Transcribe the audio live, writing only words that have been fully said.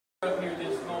Up here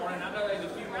this morning. I know there's a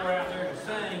few more out there to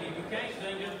sing. If you can't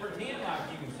sing, just pretend like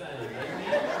you can sing.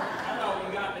 Amen. That's all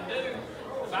you got to do.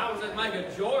 The Bible says make a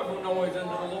joyful noise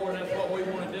unto the Lord. That's what we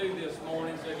want to do this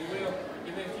morning. So if you will,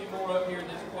 give me a few more up here in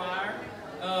this choir.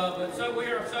 But so we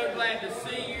are so glad to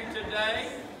see you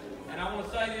today. And I want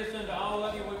to say this unto all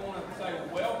of you. We want to say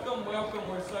welcome, welcome.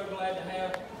 We're so glad to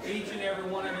have each and every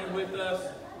one of you with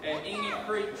us at Enoch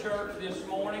Creek Church this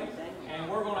morning. And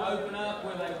we're going to open up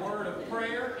with a word of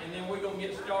prayer, and then we're going to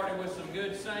get started with some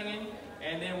good singing,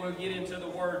 and then we'll get into the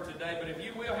word today. But if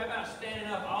you will, how about standing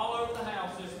up all over the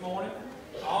house this morning?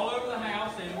 All over the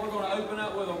house, and we're going to open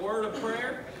up with a word of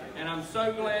prayer. And I'm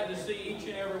so glad to see each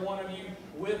and every one of you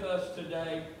with us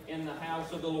today in the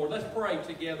house of the Lord. Let's pray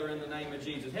together in the name of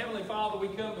Jesus. Heavenly Father, we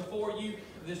come before you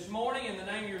this morning in the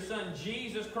name of your Son,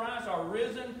 Jesus Christ, our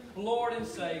risen Lord and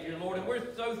Savior, Lord. And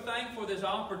we're so thankful for this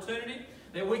opportunity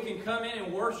that we can come in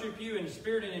and worship you in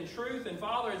spirit and in truth. And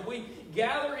Father, as we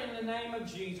gather in the name of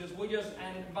Jesus, we just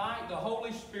invite the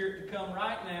Holy Spirit to come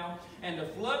right now and to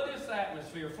flood this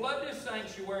atmosphere, flood this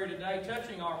sanctuary today,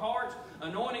 touching our hearts,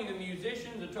 anointing the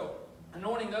musicians,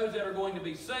 anointing those that are going to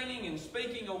be singing and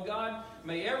speaking, oh God.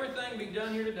 May everything be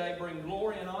done here today bring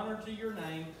glory and honor to your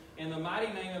name. In the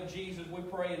mighty name of Jesus we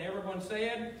pray. And everyone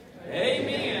said,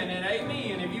 amen and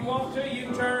amen. If you want to, you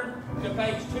can turn to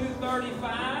page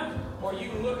 235, or you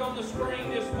can look on the screen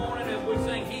this morning as we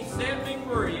sing, He Set Me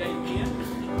Free. Amen.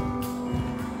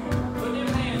 Put them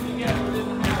hands together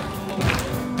in the house of the Lord.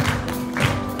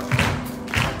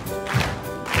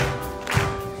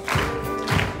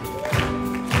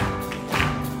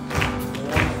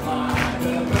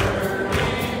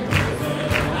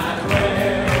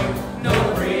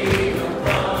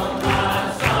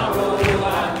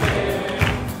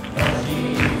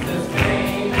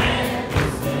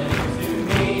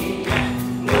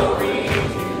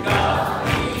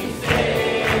 Say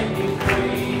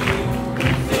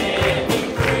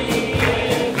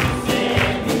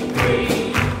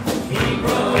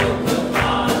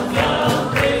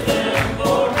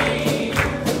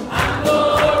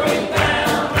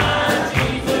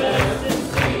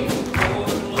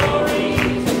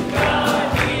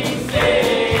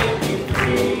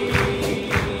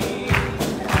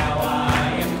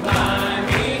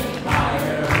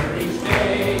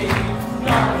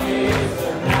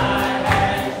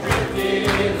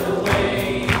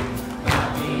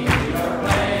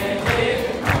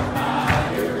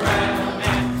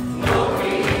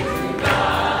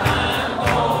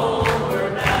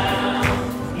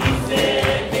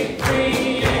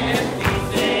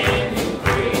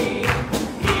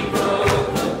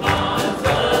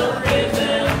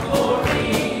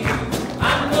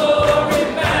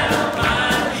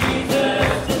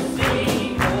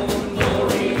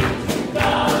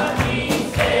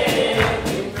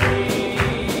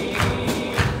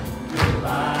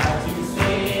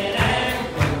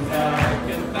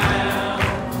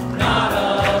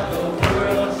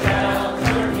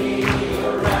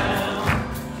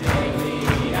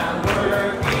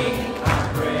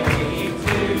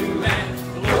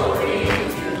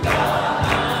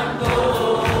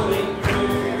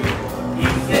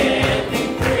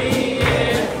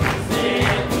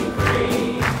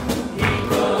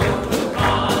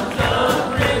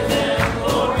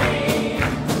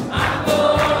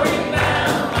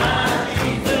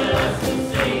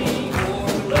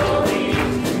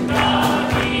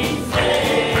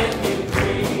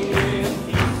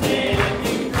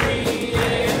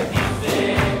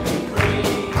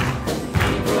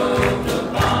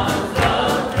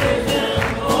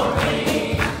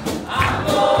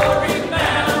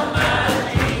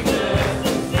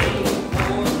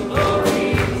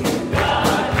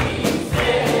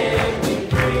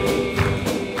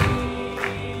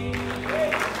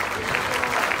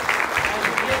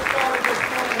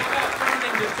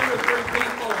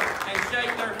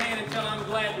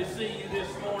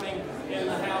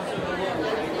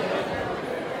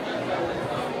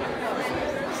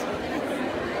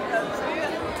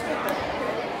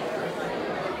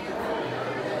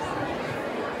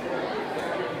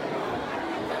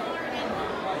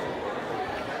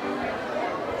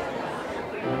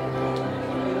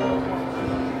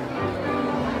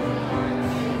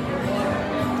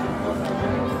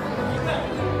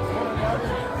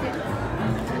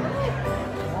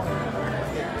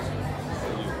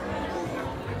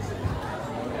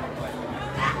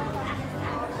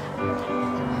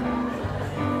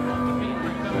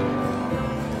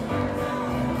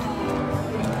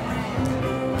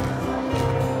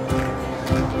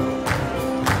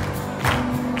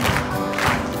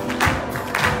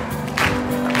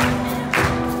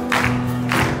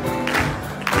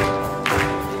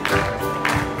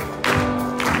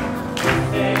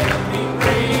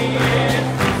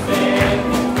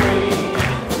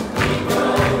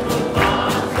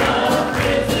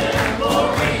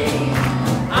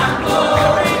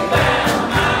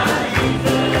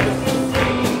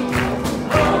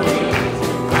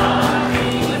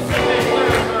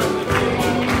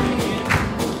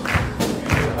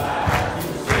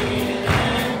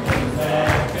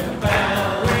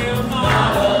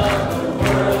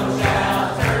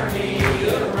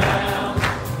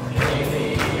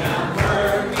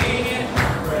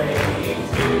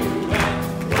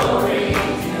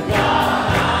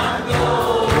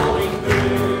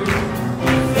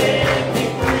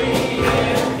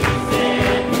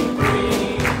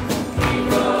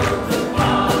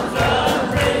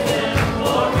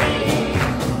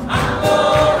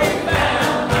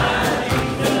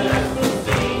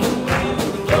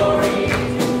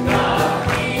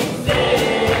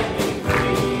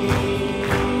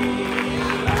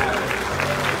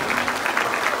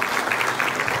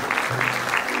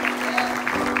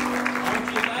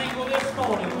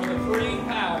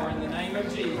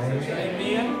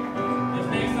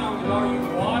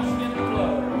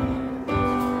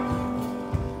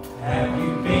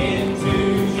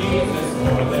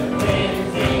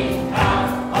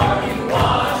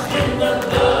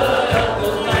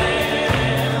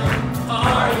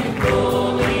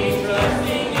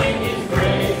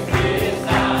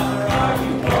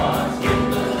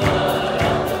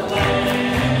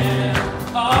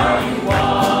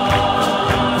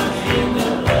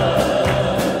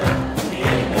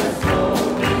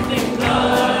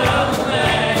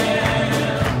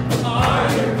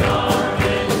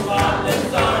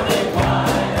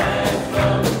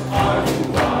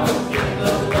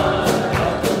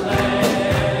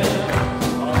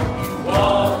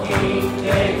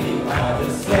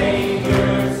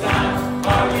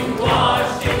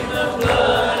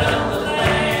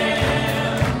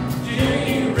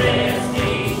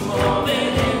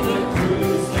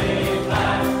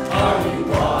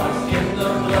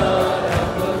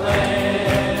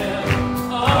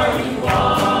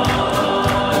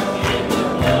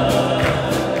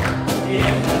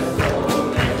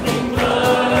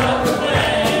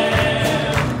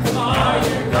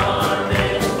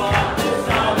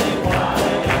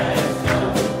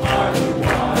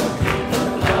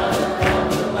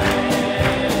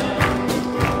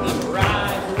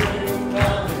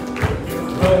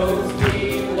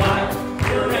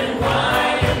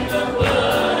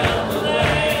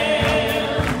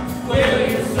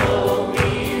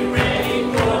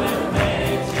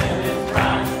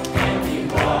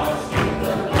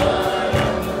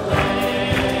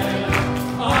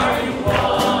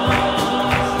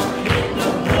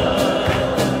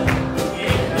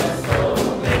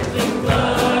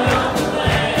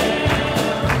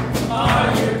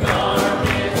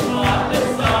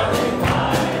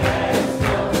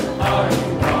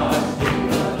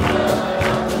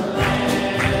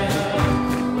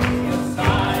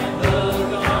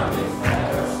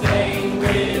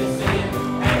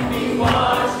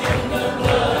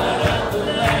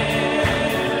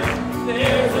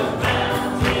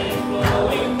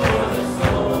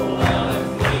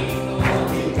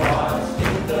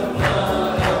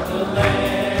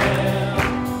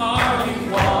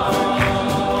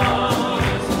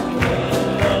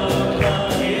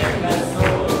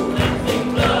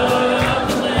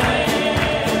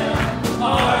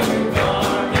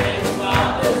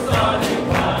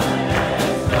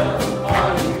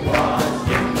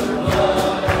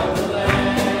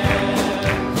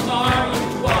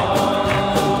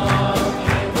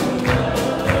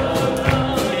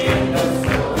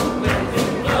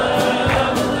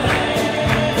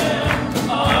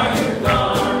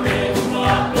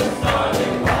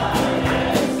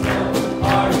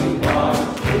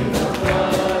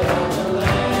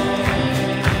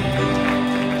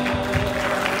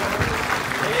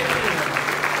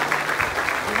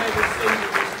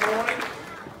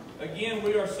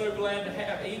so glad to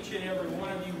have each and every one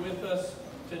of you with us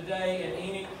today at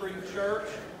Enoch Creek Church.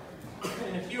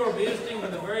 And if you are visiting for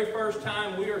the very first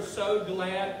time, we are so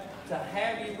glad to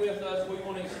have you with us. We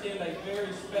want to extend a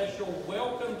very special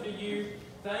welcome to you.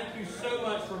 Thank you so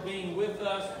much for being with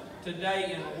us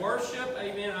today in worship.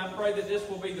 Amen. I pray that this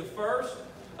will be the first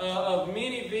of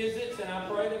many visits, and I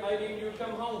pray that maybe you will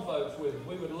come home, folks, with us.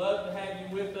 We would love to have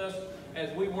you with us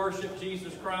as we worship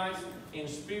Jesus Christ in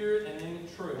spirit and in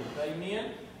truth.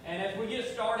 Amen. And as we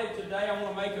get started today, I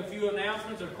want to make a few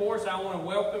announcements. Of course, I want to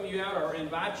welcome you out or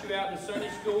invite you out to Sunday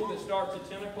school that starts at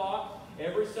 10 o'clock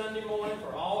every Sunday morning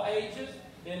for all ages.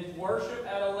 Then worship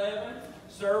at 11,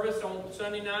 service on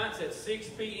Sunday nights at 6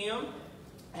 p.m.,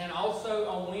 and also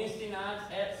on Wednesday nights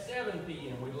at 7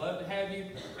 p.m. We'd love to have you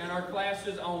in our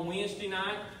classes on Wednesday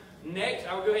night. Next,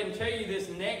 I'll go ahead and tell you this,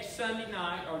 next Sunday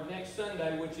night, or next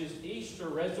Sunday, which is Easter,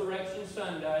 Resurrection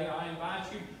Sunday, I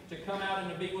invite you to come out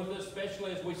and to be with us,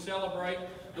 especially as we celebrate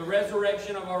the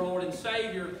resurrection of our Lord and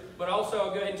Savior. But also, I'll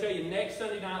go ahead and tell you, next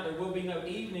Sunday night, there will be no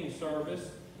evening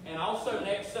service. And also,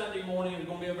 next Sunday morning is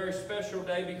going to be a very special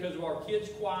day because of our kids'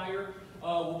 choir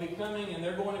will be coming, and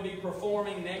they're going to be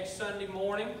performing next Sunday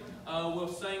morning.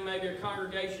 We'll sing maybe a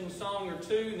congregation song or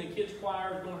two, and the kids'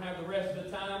 choir is going to have the rest of the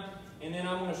time. And then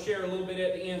I'm going to share a little bit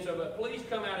at the end. So, but please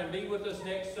come out and be with us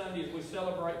next Sunday as we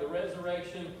celebrate the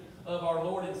resurrection of our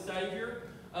Lord and Savior.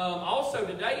 Also,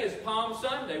 today is Palm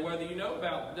Sunday, whether you know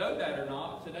that or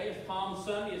not. Today is Palm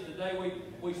Sunday. It's the day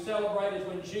we celebrate is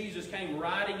when Jesus came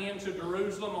riding into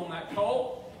Jerusalem on that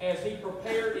colt as he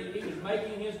prepared. He was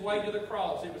making his way to the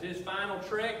cross. It was his final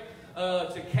trek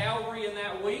to Calvary in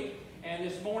that week. And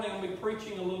this morning I'll be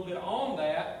preaching a little bit on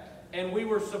that. And we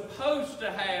were supposed to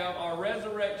have our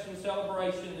resurrection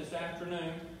celebration this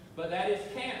afternoon, but that is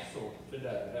canceled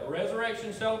today. That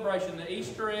resurrection celebration, the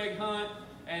Easter egg hunt,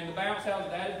 and the bounce house,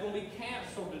 that is going to be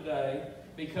canceled today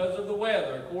because of the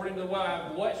weather. According to the way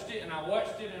I've watched it, and I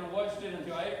watched it, and I watched it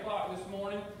until 8 o'clock this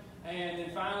morning, and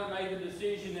then finally made the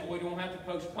decision that we don't have to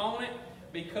postpone it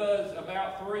because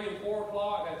about 3 and 4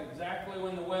 o'clock, that's exactly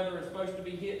when the weather is supposed to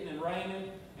be hitting and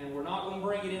raining. And we're not going to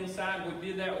bring it inside. We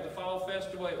did that with the Fall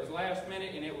Festival. It was last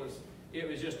minute, and it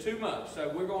was just too much.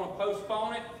 So we're going to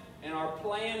postpone it, and our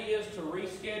plan is to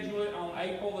reschedule it on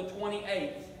April the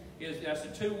 28th.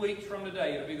 That's 2 weeks from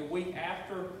today. It'll be the week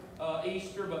after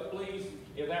Easter, but please,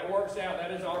 if that works out,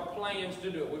 that is our plans to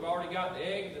do it. We've already got the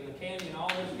eggs and the candy and all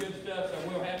this good stuff, so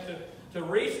we'll have to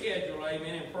reschedule,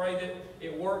 amen, and pray that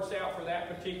it works out for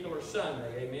that particular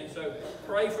Sunday, amen. So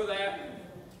pray for that.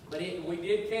 But we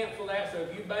did cancel that, so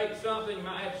if you bake something, you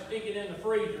might have to stick it in the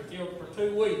freezer for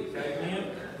 2 weeks,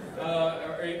 amen?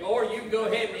 Or you can go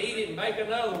ahead and eat it and bake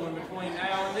another one between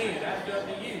now and then. That's up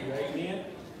to you, amen?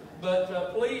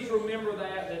 But please remember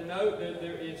that note that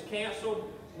it's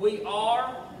canceled. We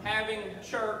are having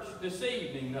church this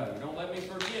evening, though. Don't let me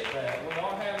forget that. We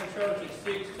are having church at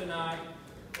 6 tonight.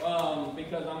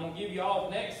 Because I'm going to give you all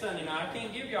next Sunday night. I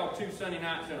can't give y'all 2 Sunday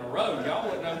nights in a row. Y'all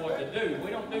wouldn't know what to do.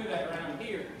 We don't do that around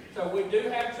here. So we do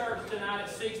have church tonight at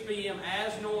 6 p.m.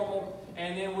 as normal,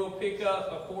 and then we'll pick up,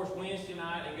 of course, Wednesday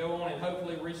night and go on and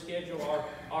hopefully reschedule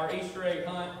our Easter egg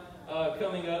hunt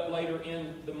coming up later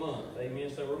in the month.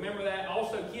 Amen. So remember that.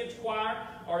 Also, kids choir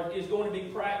is going to be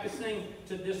practicing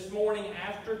this morning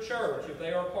after church. If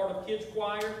they are part of kids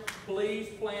choir, please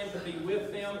plan to be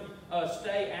with them.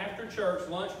 Stay after church.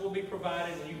 Lunch will be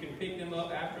provided, and you can pick them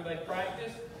up after they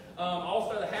practice.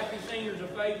 Also, the Happy Seniors of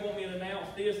Faith want me to announce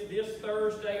this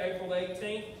Thursday, April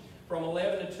 18th, from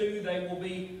 11 to 2, they will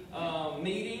be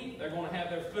meeting. They're going to have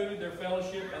their food, their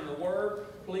fellowship, and the Word.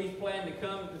 Please plan to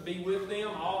come to be with them.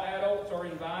 All adults are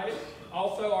invited.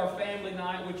 Also, our family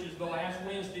night, which is the last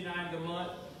Wednesday night of the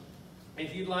month.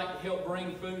 If you'd like to help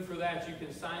bring food for that, you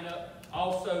can sign up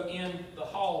also in the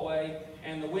hallway.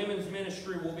 And the women's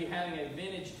ministry will be having a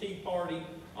vintage tea party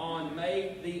on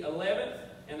May the 11th.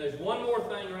 And there's one more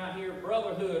thing right here,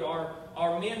 Brotherhood.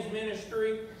 Our men's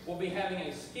ministry will be having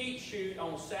a skeet shoot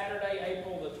on Saturday,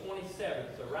 April the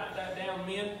 27th. So write that down,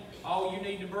 men. All you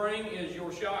need to bring is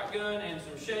your shotgun and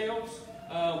some shells.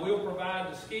 We'll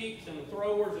provide the skeets and the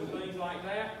throwers and things like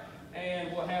that.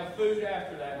 And we'll have food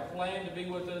after that. Plan to be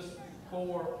with us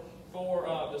for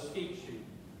the skeet shoot.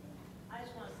 I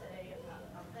just want to say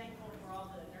I'm thankful for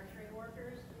all the nursery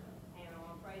workers, and I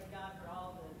want to praise God for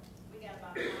all we got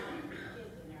about 9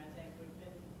 kids in there. I think we've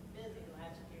been busy the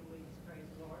last few weeks, praise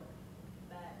the Lord.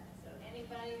 But so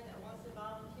anybody that wants to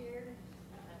volunteer,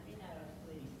 let me know,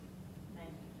 please.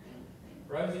 Thank you.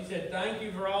 Rosie said, thank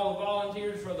you for all the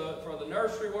volunteers for the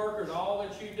nursery workers, all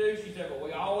that you do. She said, but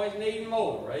we always need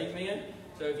more. Amen.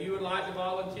 So if you would like to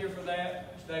volunteer for that,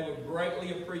 they would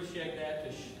greatly appreciate that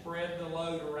to spread the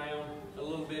load around a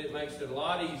little bit. it makes it a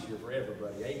lot easier for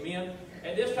everybody. Amen.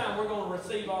 At this time, we're going to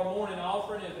receive our morning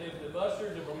offering. If the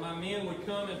ushers, if my men would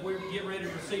come as we get ready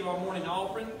to receive our morning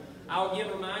offering, I'll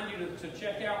again remind you to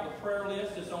check out the prayer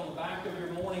list that's on the back of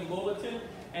your morning bulletin.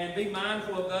 And be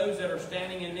mindful of those that are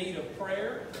standing in need of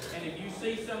prayer. And if you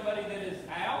see somebody that is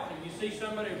out, if you see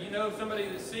somebody, if you know somebody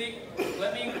that's sick,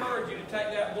 let me encourage you to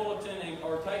take that bulletin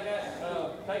or take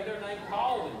their name,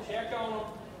 call them, check on them,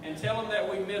 and tell them that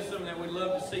we miss them, that we'd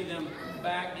love to see them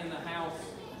back in the house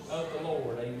of the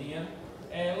Lord. Amen.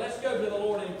 And let's go to the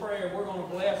Lord in prayer. We're going to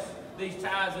bless these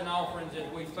tithes and offerings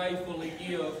as we faithfully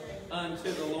give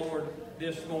unto the Lord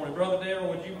this morning. Brother Darrell,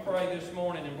 would you pray this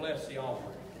morning and bless the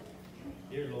offering?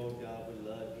 Dear Lord God, we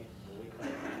love you, and we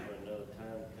thank you for another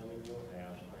time to come in your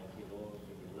house. Thank you, Lord,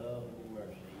 for your love and your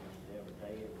mercy each and every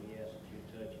day. And we ask that you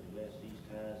touch and bless these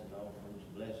tithes and offerings.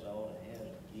 Bless all that has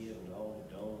to give and all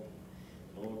that don't.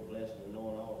 Lord, bless and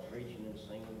anoint all preaching and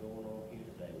singing going on here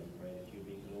today. We pray that you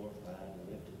be glorified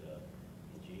and lifted up.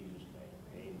 In Jesus'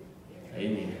 name, amen.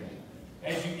 Amen.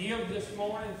 As you give this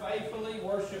morning faithfully,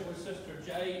 worship with Sister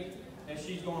Jade, and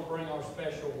she's going to bring our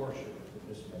special worship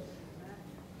this morning.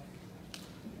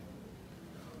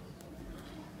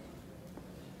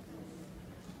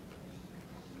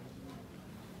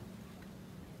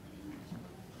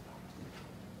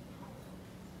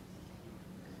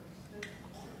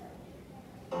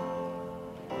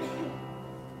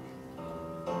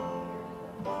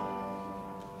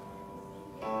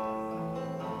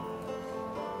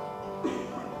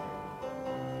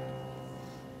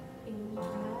 In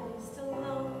Christ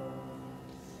alone,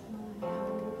 my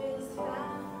hope is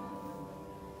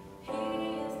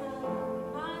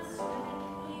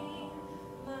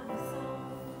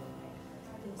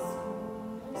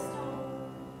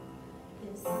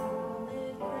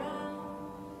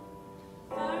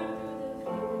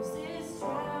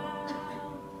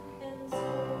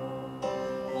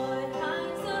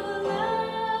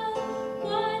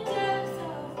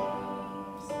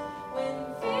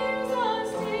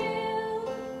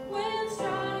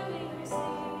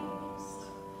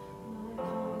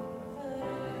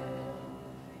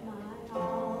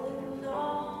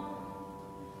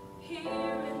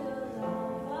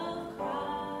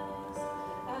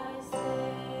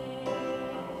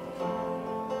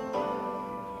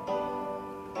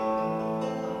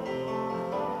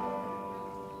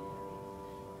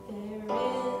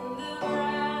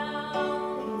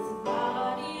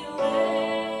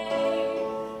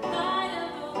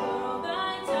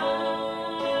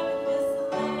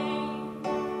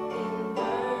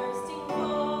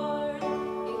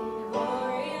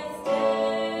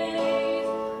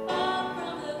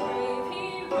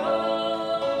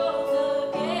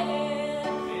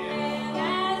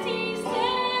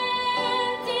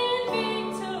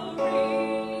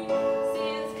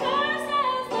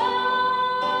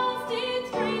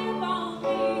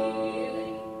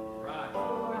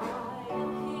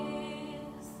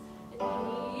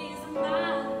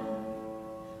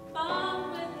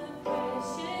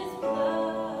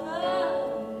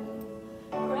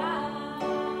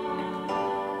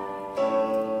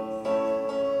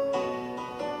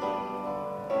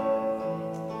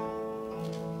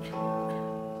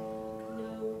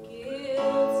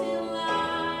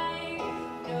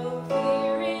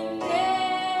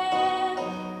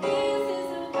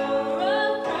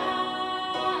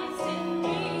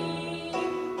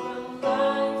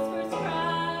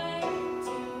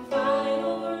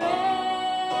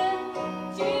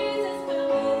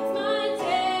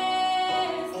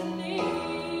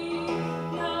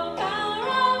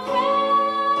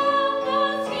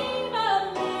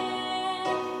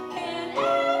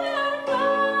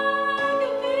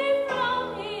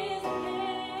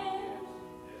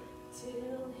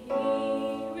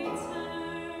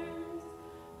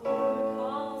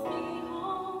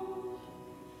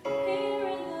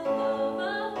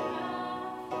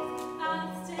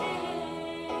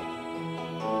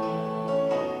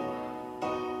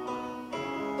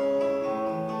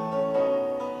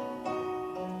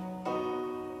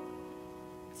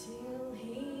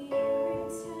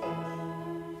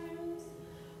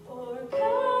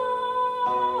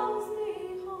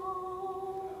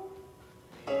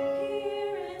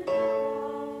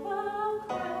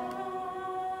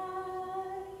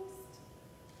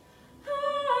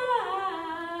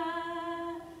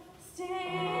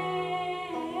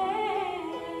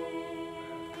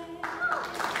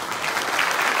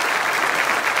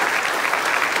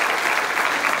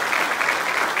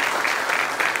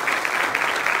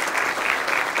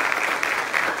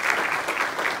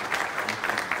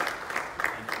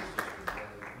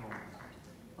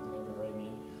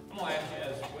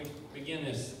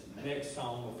next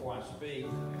song before I speak,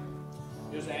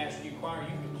 just ask you, choir, you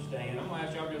can stand. I'm going to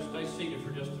ask y'all just stay seated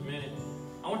for just a minute.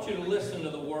 I want you to listen to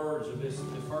the words of the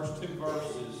first 2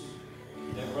 verses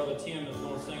that Brother Tim is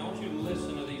going to sing. I want you to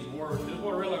listen to these words. This is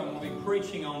what really I'm going to be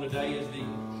preaching on today is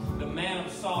the man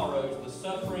of sorrows, the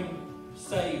suffering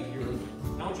Savior.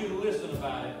 I want you to listen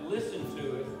about it, listen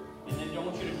to it, and then I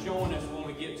want you to join us when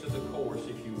we get to the chorus,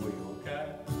 if you will,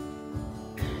 okay?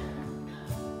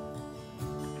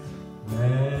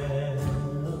 Man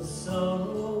of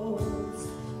sorrows,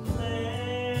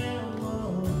 Lamb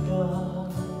of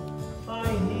God, by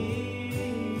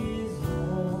His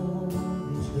own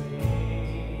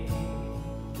betrayed,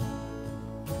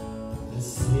 the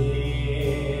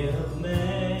sin of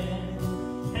man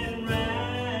and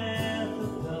wrath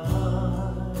of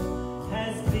God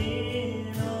has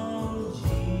been on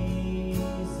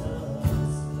Jesus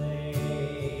slain.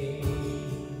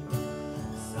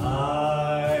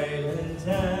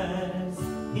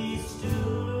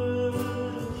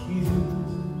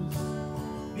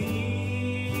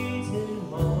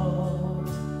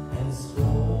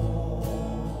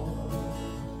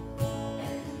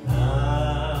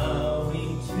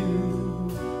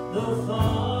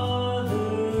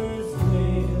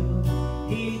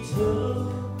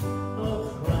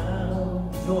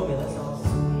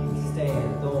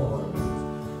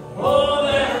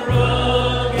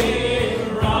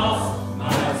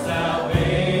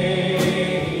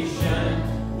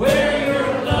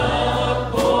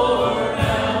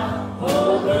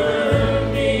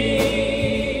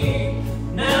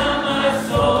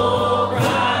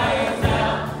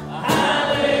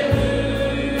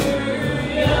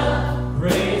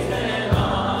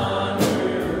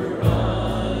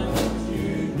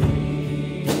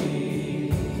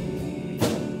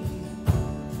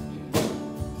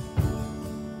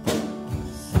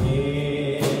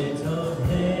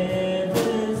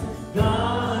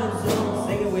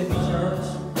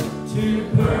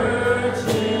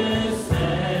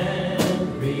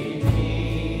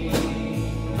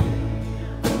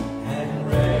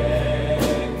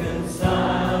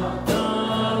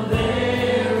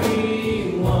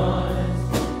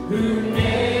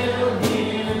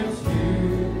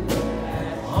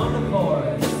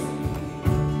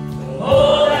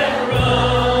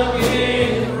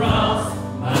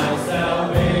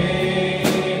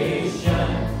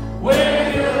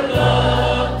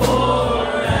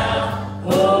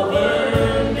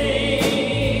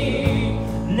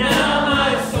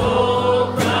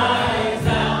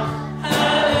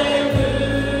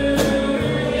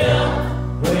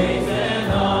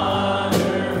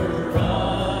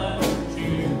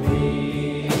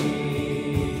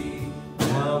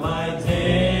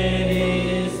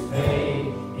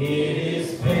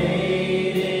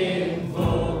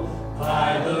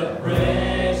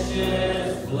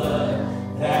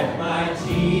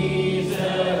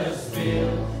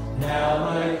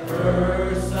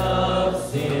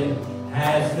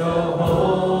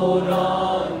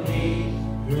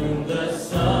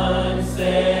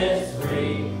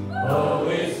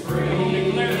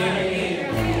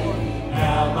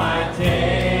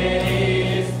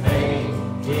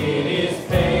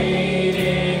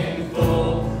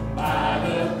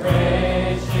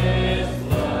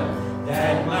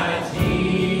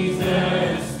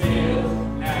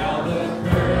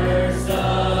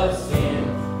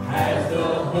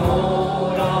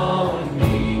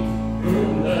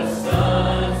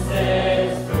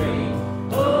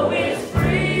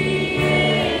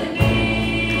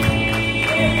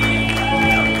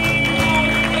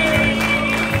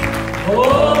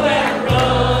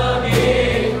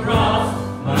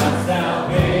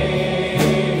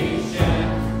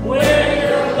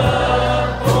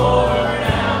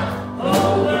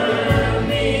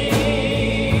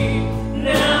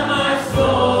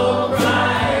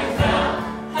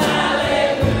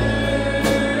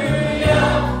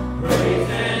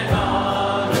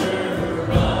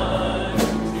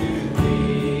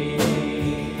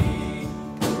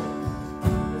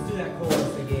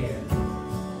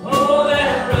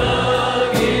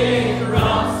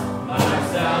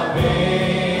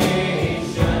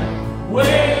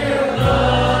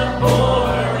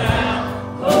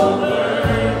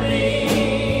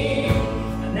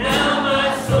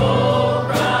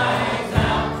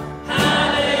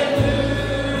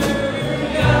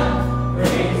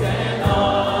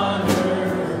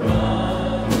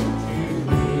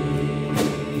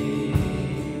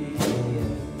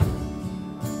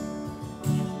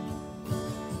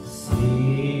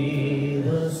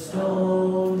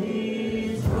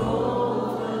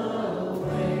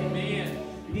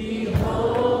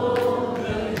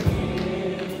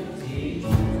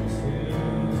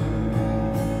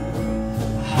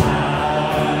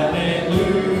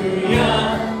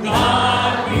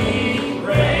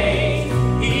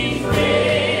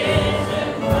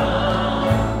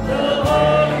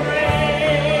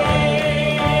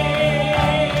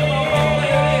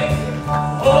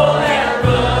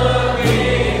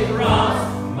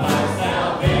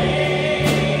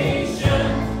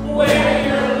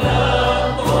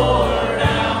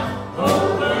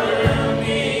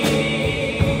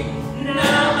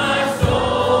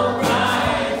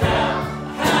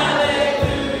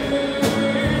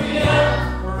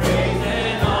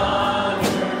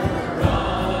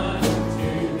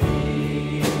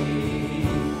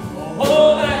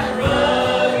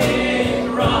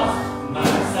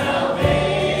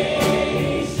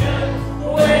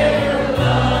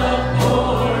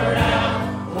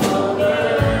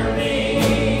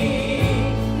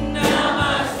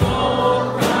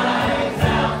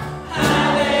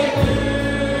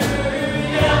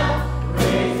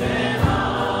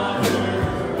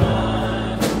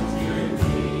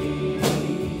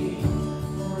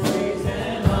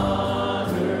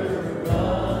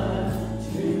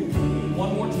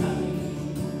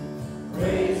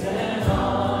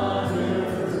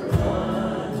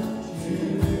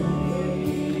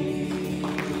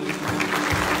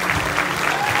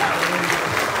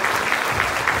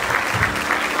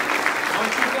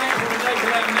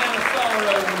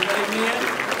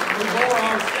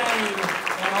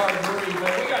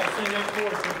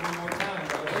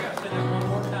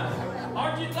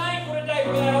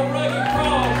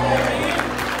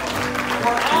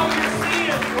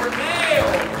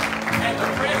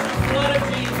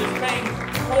 rain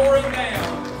pouring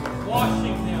down,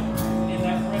 washing them in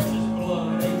that precious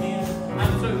blood. Amen.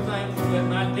 I'm so thankful that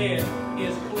my debt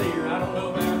is clear. I don't know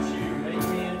about you.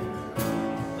 Amen.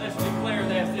 Let's declare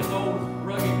that this old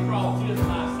rugged cross is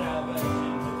my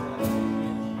salvation today.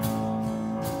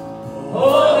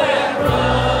 Oh, that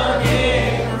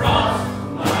rugged cross,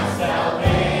 my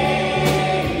salvation,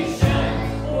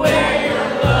 where your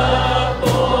love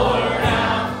poured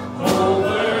out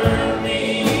over me.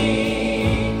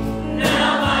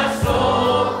 Now my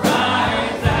soul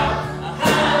cries out,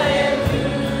 hallelujah,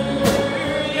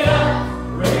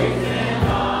 praise and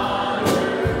honor.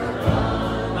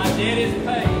 My debt is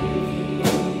paid.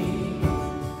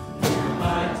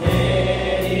 My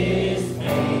debt is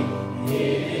paid.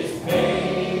 It is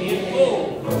paid in full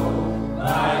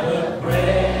by the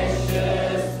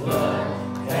precious blood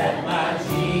that my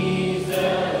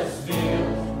Jesus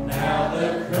spilled. Now the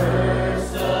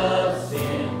curse of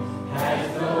sin has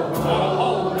no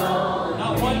hold on.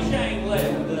 Not one chain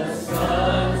left. The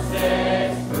sun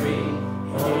sets free.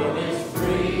 It is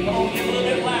free. Come on, get a little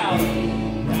bit loud.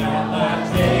 Now my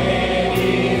debt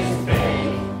is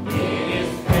paid. It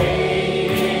is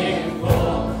paid in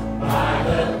full by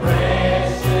the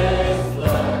precious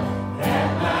blood that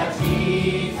my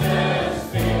Jesus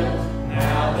spilled.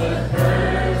 Now the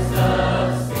curse of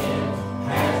sin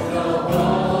has no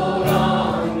hold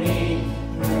on me.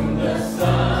 Whom the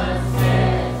Son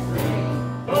sets free,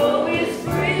 oh, is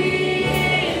free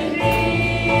indeed.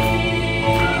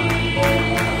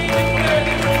 Declare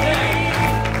this today.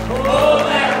 Oh,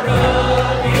 that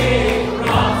rugged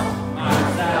cross, my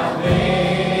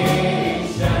salvation,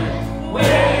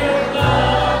 where your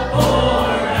love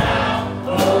poured out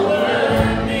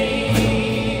over me.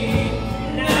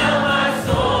 Now my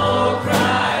soul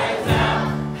cries out,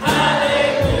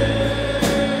 hallelujah,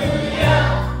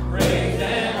 praise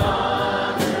and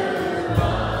honor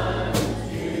unto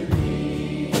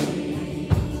thee.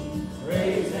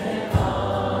 Praise and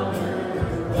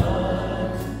honor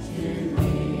unto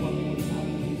thee.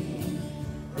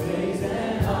 Praise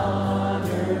and honor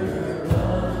unto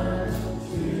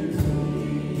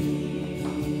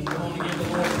thee. I want to give the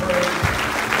Lord praise.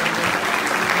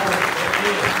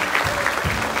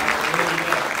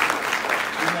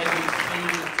 You may be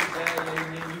seated today.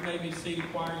 Amen. You may be seated,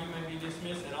 choir. You may be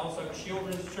dismissed. And also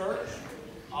children's church.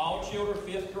 All children,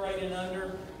 5th grade and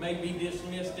under, may be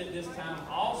dismissed at this time.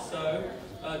 Also,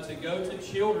 to go to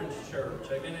children's church.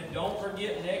 Amen. And don't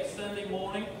forget, next Sunday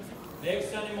morning,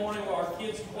 our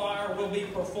kids choir will be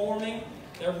performing.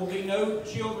 There will be no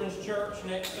children's church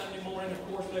next Sunday morning. Of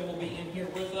course, they will be in here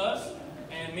with us,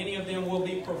 and many of them will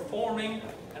be performing.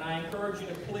 And I encourage you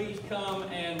to please come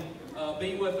and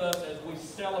be with us as we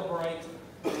celebrate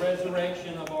the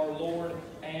resurrection of our Lord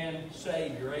and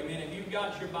Savior. Amen. If you've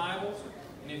got your Bibles,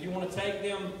 and if you want to take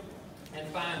them and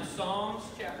find Psalms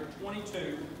chapter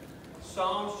 22,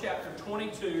 Psalms chapter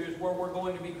 22 is where we're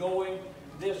going to be going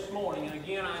this morning. And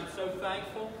again, I'm so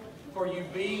thankful for you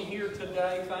being here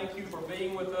today. Thank you for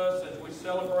being with us as we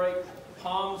celebrate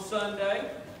Palm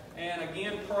Sunday. And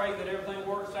again, pray that everything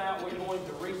works out. We're going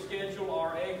to reschedule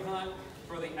our egg hunt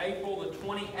for the April the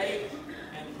 28th,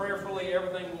 and prayerfully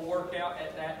everything will work out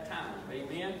at that time.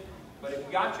 Amen. But if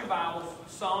you got your Bibles,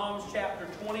 Psalms chapter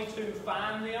 22,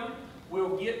 find them.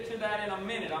 We'll get to that in a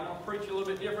minute. I'm going to preach a little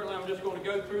bit differently. I'm just going to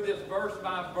go through this verse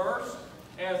by verse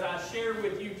as I shared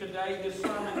with you today this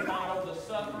sermon titled The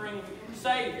Suffering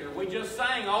Savior. We just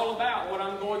sang all about what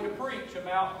I'm going to preach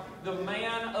about, the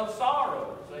man of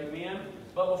sorrows. Amen.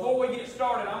 But before we get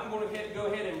started, I'm going to go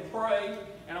ahead and pray,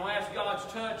 and I'll ask God's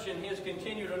touch and His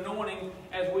continued anointing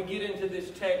as we get into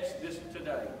this text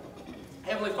today.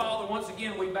 Heavenly Father, once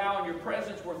again, we bow in your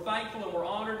presence. We're thankful and we're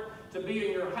honored to be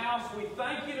in your house. We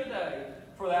thank you today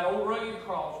for that old rugged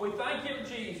cross. We thank you,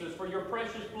 Jesus, for your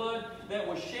precious blood that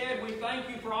was shed. We thank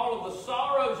you for all of the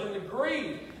sorrows and the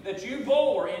grief that you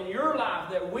bore in your life,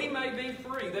 that we may be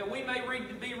free, that we may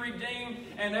be redeemed,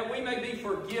 and that we may be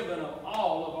forgiven of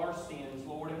all of our sins,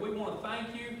 Lord. And we want to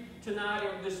thank you tonight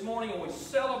and this morning, and we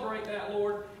celebrate that,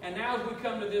 Lord. And now as we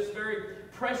come to this very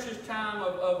precious time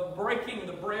of breaking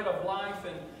the bread of life,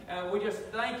 and we just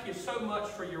thank you so much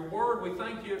for your word. We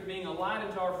thank you for being a light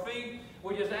unto our feet.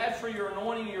 We just ask for your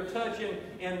anointing and your touch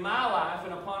in my life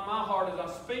and upon my heart as I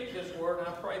speak this word. And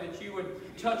I pray that you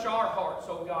would touch our hearts,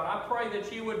 oh God. I pray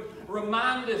that you would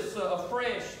remind us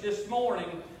afresh this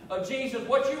morning of Jesus,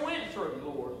 what you went through,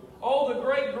 Lord. All the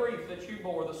great grief that you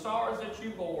bore, the sorrows that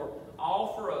you bore,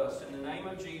 all for us. In the name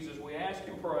of Jesus, we ask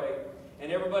and pray.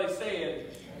 And everybody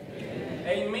said, amen,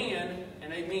 amen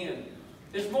and amen.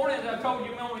 This morning, as I told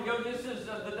you a moment ago, this is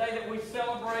the day that we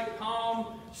celebrate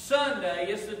Palm Sunday.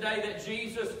 It's the day that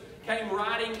Jesus came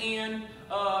riding in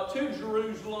to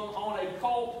Jerusalem on a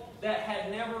colt that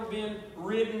had never been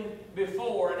ridden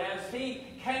before. And as he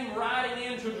came riding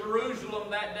into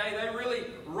Jerusalem that day, they really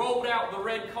rolled out the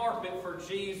red carpet for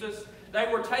Jesus. They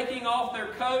were taking off their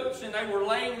coats and they were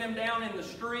laying them down in the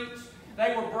streets.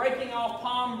 They were breaking off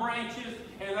palm branches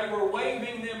and they were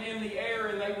waving them in the air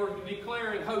and they were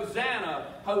declaring, Hosanna,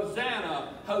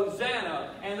 Hosanna,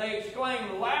 Hosanna. And they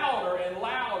exclaimed louder and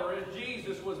louder as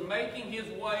Jesus was making his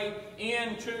way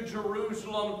into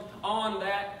Jerusalem on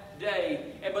that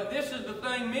day. But this is the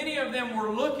thing, many of them were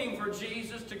looking for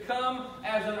Jesus to come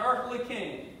as an earthly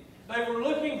king. They were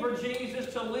looking for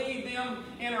Jesus to lead them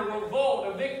in a revolt,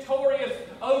 a victorious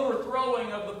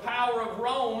overthrowing of the power of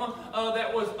Rome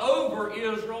that was over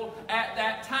Israel at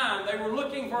that time. They were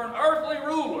looking for an earthly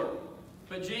ruler,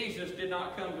 but Jesus did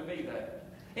not come to be that.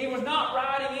 He was not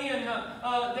riding in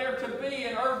there to be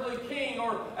an earthly king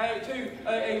or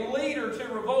a leader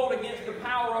to revolt against the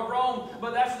power of Rome,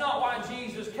 but that's not why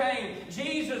Jesus came.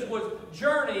 Jesus was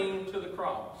journeying to the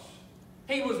cross.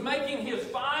 He was making his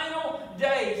final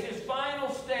days, his final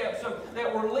steps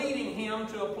that were leading him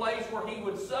to a place where he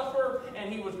would suffer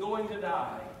and he was going to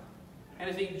die. And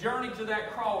as he journeyed to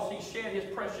that cross, he shed his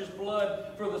precious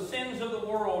blood for the sins of the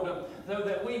world so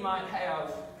that we might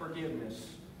have forgiveness.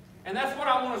 And that's what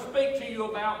I want to speak to you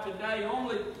about today.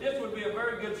 Normally, this would be a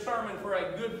very good sermon for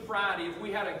a Good Friday. If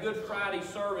we had a Good Friday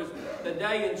service, the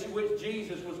day in which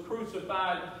Jesus was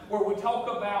crucified, where we talk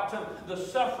about the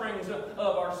sufferings of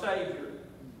our Savior.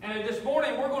 And this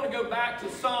morning, we're going to go back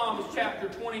to Psalms chapter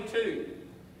 22.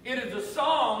 It is a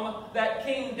psalm that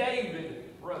King David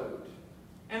wrote.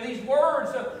 And these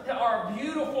words are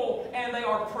beautiful and they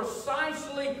are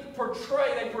precisely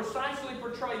portray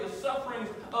the sufferings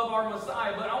of our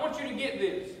Messiah. But I want you to get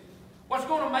this. What's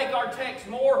going to make our text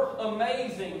more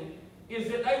amazing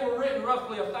is that they were written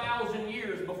roughly 1,000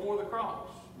 years before the cross.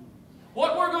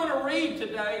 What we're going to read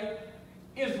today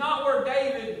is not where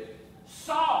David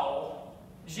saw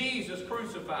Jesus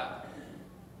crucified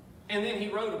and then he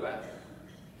wrote about it.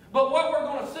 But what we're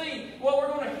going to see, what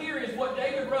we're going to hear is what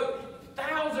David wrote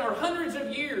thousands or hundreds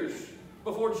of years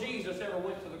before Jesus ever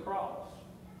went to the cross.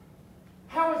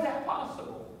 How is that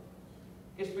possible?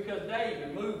 It's because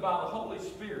David, moved by the Holy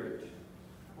Spirit,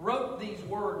 wrote these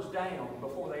words down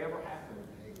before they ever happened.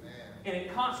 Amen. And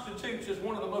it constitutes as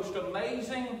one of the most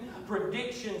amazing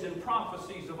predictions and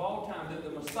prophecies of all time that the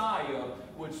Messiah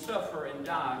would suffer and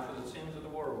die for the sins of the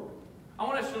world. I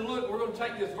want us to look, we're going to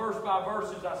take this verse by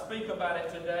verse as I speak about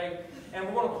it today, and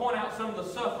we're going to point out some of the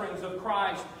sufferings of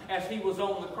Christ as he was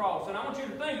on the cross. And I want you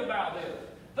to think about this.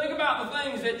 Think about the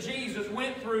things that Jesus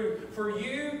went through for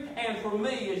you and for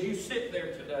me as you sit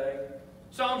there today.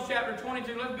 Psalms chapter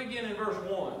 22, let's begin in verse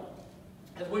 1.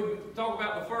 As we talk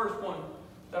about the first one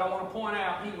that I want to point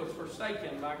out, he was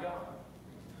forsaken by God.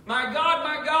 My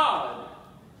God,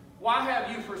 why have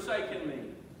you forsaken me?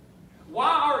 Why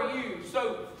are you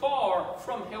so far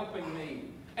from helping me?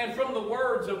 And from the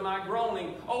words of my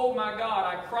groaning, oh my God,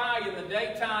 I cry in the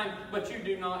daytime, but you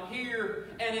do not hear.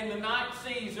 And in the night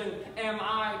season am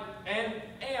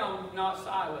not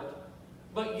silent.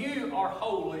 But you are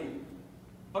holy.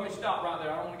 Let me stop right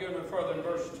there. I don't want to go no further in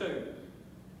verse 2.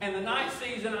 And the night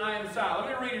season I am silent.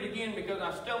 Let me read it again because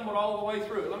I stumbled all the way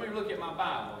through it. Let me look at my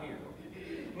Bible here.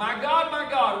 My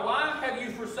God, why have you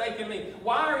forsaken me?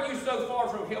 Why are you so far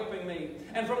from helping me?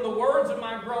 And from the words of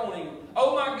my groaning,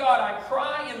 oh my God, I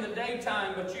cry in the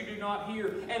daytime, but you do not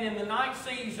hear. And in the night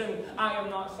season, I am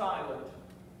not silent.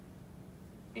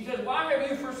 He says, why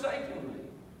have you forsaken me?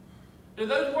 Do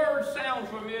those words sound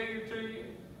familiar to you?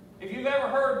 If you've ever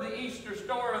heard the Easter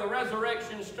story or the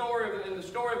resurrection story and the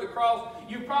story of the cross,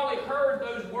 you've probably heard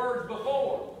those words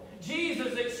before.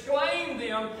 Jesus exclaimed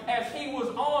them as he was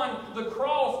on the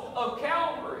cross of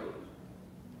Calvary.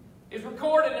 It's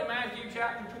recorded in Matthew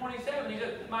chapter 27. He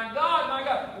said, my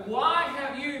God, why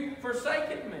have you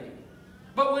forsaken me?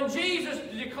 But when Jesus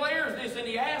declares this, and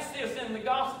he asks this in the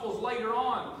Gospels later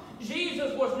on,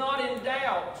 Jesus was not in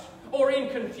doubt or in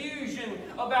confusion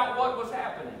about what was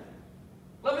happening.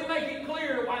 Let me make it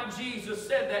clear why Jesus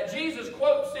said that. Jesus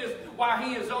quotes this while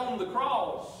he is on the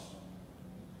cross.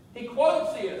 He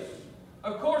quotes this,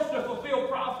 of course, to fulfill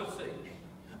prophecy.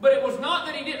 But it was not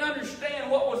that he didn't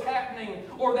understand what was happening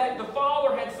or that the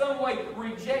Father had some way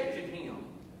rejected him.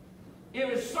 It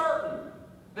is certain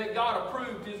that God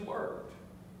approved his word.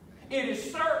 It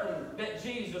is certain that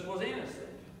Jesus was innocent.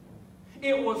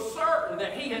 It was certain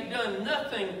that he had done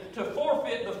nothing to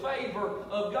forfeit the favor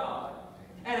of God.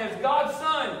 And as God's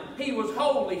Son, he was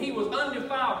holy, he was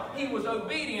undefiled, he was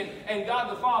obedient, and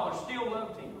God the Father still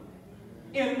loved him.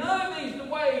 In none of these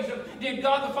ways did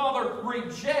God the Father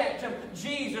reject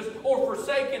Jesus or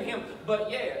forsaken him.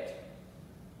 But yet,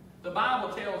 the Bible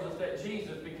tells us that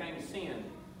Jesus became sin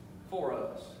for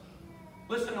us.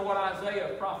 Listen to what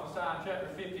Isaiah prophesied, chapter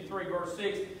 53, verse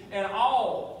 6. And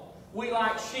all we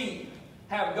like sheep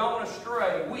have gone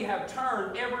astray. We have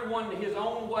turned everyone to his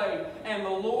own way, and the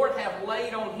Lord hath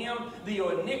laid on him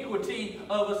the iniquity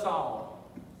of us all.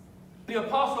 The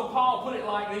Apostle Paul put it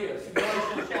like this,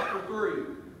 Galatians chapter 3.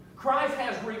 Christ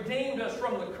has redeemed us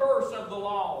from the curse of the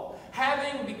law,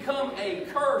 having become a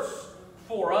curse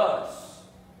for us.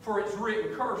 For it's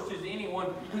written, cursed is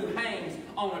anyone who hangs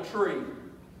on a tree.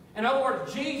 In other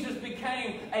words, Jesus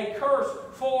became a curse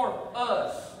for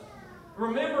us.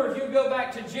 Remember, if you go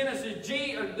back to Genesis,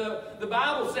 the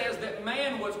Bible says that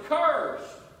man was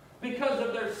cursed because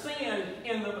of their sin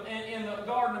in the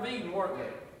Garden of Eden, weren't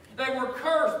they? They were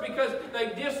cursed because they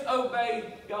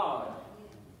disobeyed God.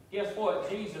 Guess what?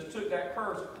 Jesus took that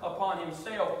curse upon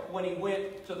himself when he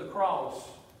went to the cross.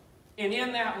 And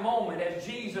in that moment, as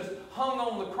Jesus hung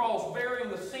on the cross, bearing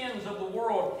the sins of the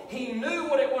world, he knew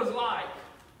what it was like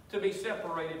to be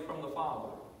separated from the Father.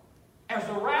 As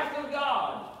the wrath of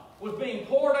God was being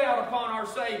poured out upon our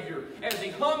Savior, as he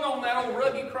hung on that old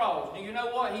rugged cross, do you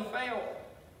know what he felt?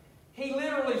 He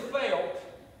literally felt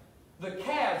the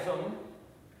chasm,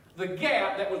 the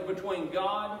gap that was between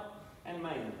God and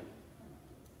man.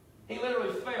 He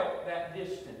literally felt that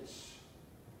distance.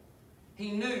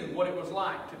 He knew what it was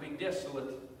like to be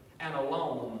desolate and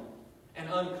alone and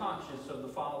unconscious of the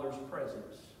Father's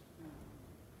presence.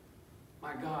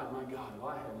 My God,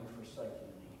 why have you forsaken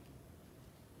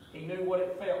me? He knew what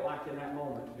it felt like in that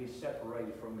moment to be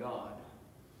separated from God.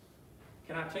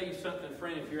 Can I tell you something,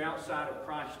 friend? If you're outside of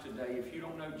Christ today, if you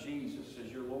don't know Jesus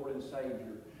as your Lord and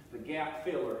Savior, the gap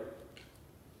filler,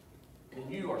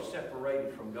 and you are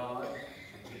separated from God,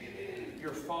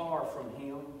 you're far from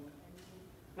him.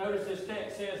 Notice this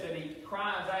text says that he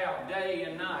cries out day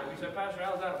and night. You say, Pastor,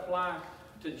 how does that apply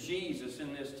to Jesus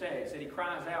in this text? That he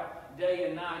cries out day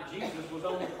and night. Jesus was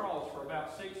on the cross for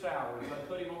about 6 hours. They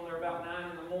put him on there about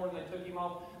 9 in the morning. They took him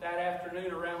off that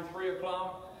afternoon around 3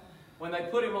 o'clock. When they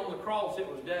put him on the cross, it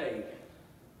was day.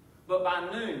 But by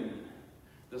noon,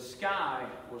 the sky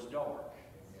was dark.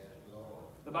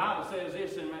 The Bible says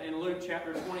this in Luke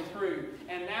chapter 23.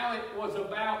 And now it was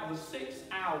about the 6th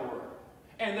hour,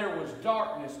 and there was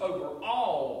darkness over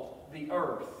all the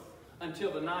earth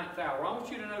until the 9th hour. I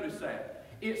want you to notice that.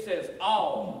 It says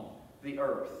all the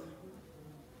earth.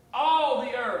 All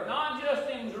the earth. Not just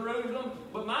in Jerusalem,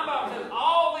 but my Bible says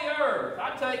all the earth.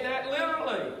 I take that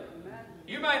literally.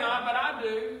 You may not, but I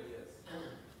do.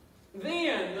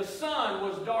 Then the sun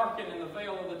was darkened and the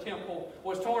veil of the temple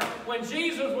was torn. When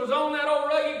Jesus was on that old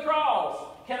rugged cross,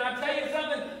 can I tell you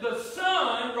something? The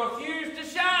sun refused to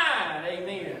shine.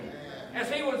 Amen. As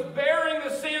he was bearing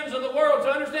the sins of the world.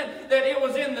 To understand that it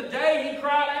was in the day he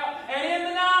cried out, and in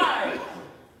the night.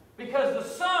 Because the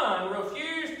sun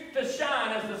refused to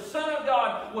shine as the Son of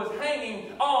God was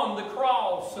hanging on the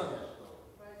cross.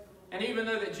 And even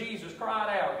though that Jesus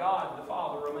cried out, God the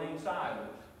Father remained silent.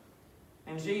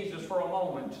 And Jesus, for a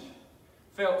moment,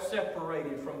 felt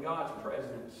separated from God's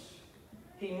presence.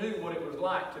 He knew what it was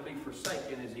like to be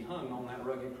forsaken as he hung on that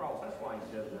rugged cross. That's why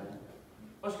he said that.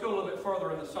 Let's go a little bit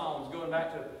further in the Psalms, going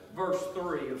back to verse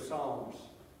 3 of Psalms.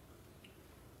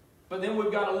 But then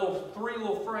we've got three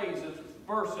little phrases,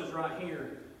 verses right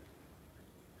here,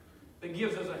 that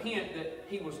gives us a hint that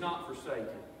he was not forsaken.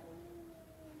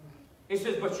 It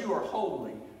says, but you are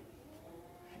holy,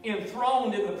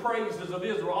 enthroned in the praises of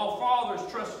Israel. All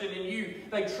fathers trusted in you.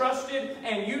 They trusted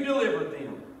and you delivered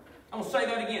them. I'm going to say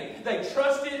that again. They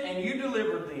trusted and you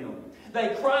delivered them.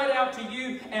 They cried out to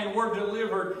you and were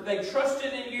delivered. They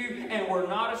trusted in you and were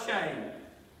not ashamed.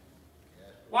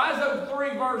 Why is those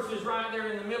 3 verses right there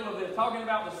in the middle of this, talking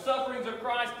about the sufferings of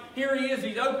Christ? Here he is.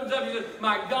 He opens up. He says,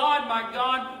 my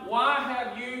God, why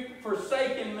have you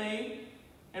forsaken me?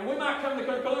 And we might come to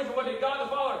the conclusion, what did God the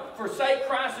Father forsake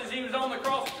Christ as he was on the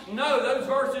cross? No, those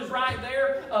verses right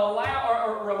there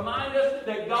remind us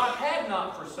that God had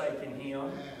not forsaken him,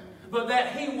 but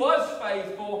that he was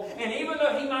faithful. And even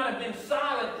though he might have been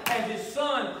silent as his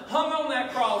Son hung on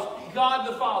that cross, God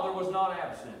the Father was not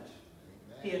absent.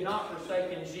 He had not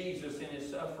forsaken Jesus in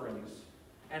his sufferings.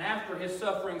 And after his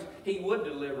sufferings, he would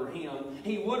deliver him.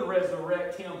 He would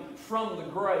resurrect him from the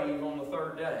grave on the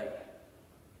 3rd day.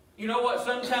 You know what?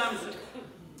 Sometimes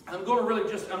I'm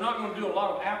not going to do a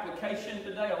lot of application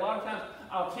today. A lot of times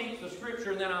I'll teach the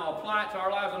Scripture and then I'll apply it to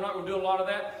our lives. I'm not going to do a lot of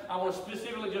that. I want to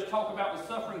specifically just talk about the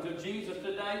sufferings of Jesus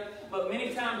today. But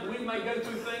many times we may go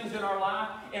through things in our life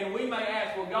and we may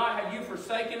ask, well, God, have you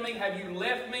forsaken me? Have you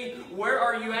left me? Where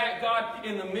are you at, God,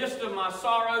 in the midst of my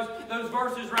sorrows? Those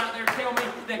verses right there tell me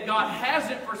that God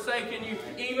hasn't forsaken you,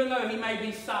 even though He may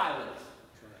be silent.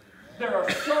 There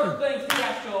are certain things He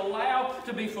has to allow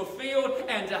to be fulfilled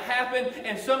and to happen,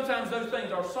 and sometimes those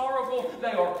things are sorrowful,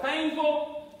 they are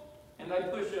painful, and they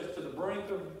push us to the brink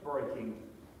of breaking.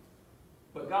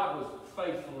 But God was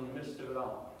faithful in the midst of it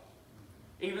all.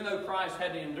 Even though Christ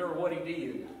had to endure what He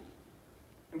did,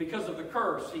 and because of the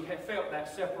curse, He had felt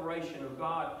that separation of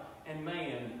God and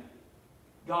man,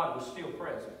 God was still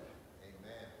present.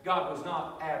 Amen. God was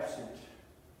not absent.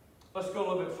 Let's go a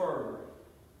little bit further.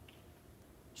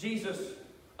 Jesus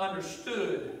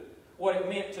understood what it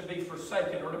meant to be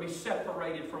forsaken or to be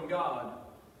separated from God.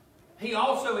 He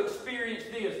also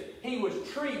experienced this. He was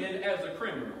treated as a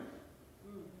criminal.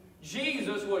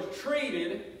 Jesus was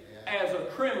treated as a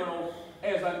criminal,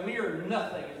 as a mere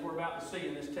nothing, as we're about to see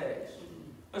in this text.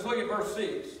 Let's look at verse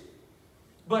 6.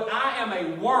 But I am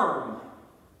a worm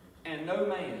and no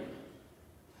man,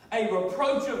 a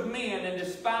reproach of men and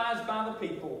despised by the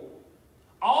people.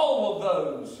 All of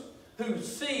those who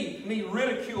see me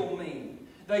ridicule me.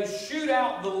 They shoot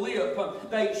out the lip.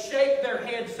 They shake their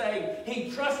head saying,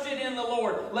 He trusted in the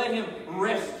Lord. Let Him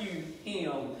rescue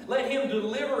him. Let Him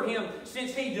deliver him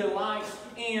since He delights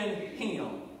in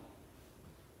Him.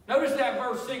 Notice that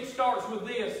verse 6 starts with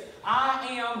this. I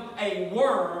am a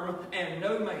worm and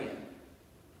no man.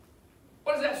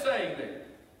 What is that saying there?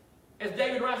 As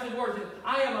David writes his words,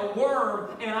 I am a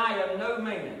worm and I am no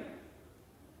man.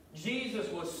 Jesus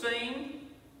was seen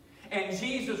and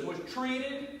Jesus was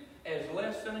treated as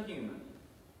less than a human.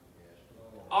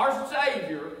 Our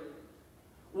Savior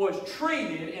was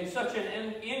treated in such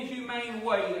an inhumane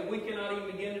way that we cannot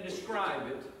even begin to describe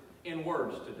it in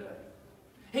words today.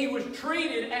 He was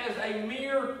treated as a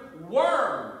mere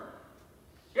worm.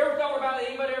 You ever thought about it?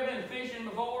 Anybody ever been fishing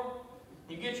before?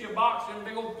 You get your box of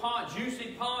big old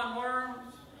juicy pond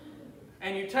worms,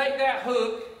 and you take that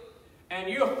hook, and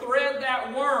you thread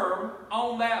that worm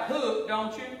on that hook,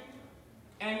 don't you?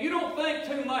 And you don't think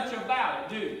too much about it,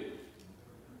 do you?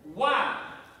 Why?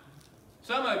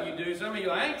 Some of you do. Some of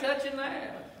you, I ain't touching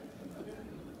that.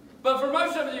 But for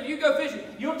most of us, if you go fishing,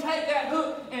 you'll take that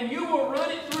hook and you will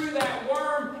run it through that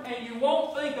worm and you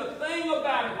won't think a thing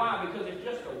about it. Why? Because it's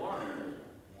just a worm.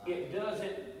 It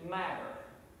doesn't matter.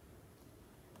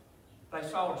 They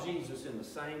saw Jesus in the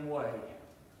same way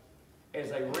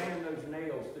as they ran those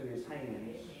nails through His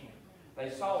hands. They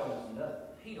saw Him as nothing.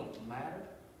 He don't matter.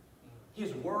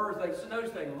 His words,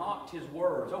 notice they mocked His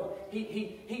words. Oh,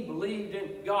 he believed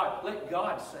in God. Let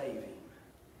God save him.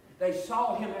 They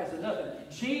saw Him as a nothing.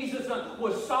 Jesus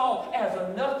was saw as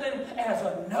a nothing, as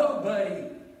a nobody,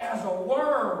 as a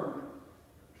worm.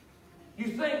 You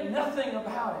think nothing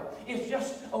about it. It's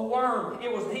just a worm. He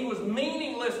was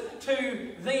meaningless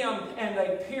to them, and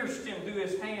they pierced Him through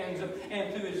His hands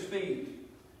and through His feet.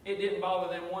 It didn't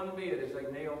bother them one bit as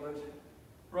they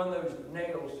run those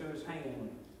nails through His hand.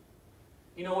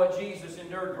 You know what? Jesus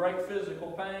endured great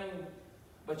physical pain,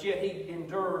 but yet He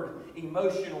endured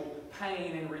emotional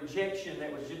pain and rejection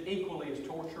that was just equally as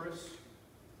torturous.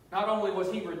 Not only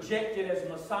was He rejected as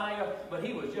Messiah, but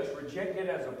He was just rejected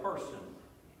as a person.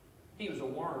 He was a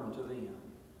worm to them.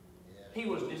 He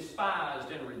was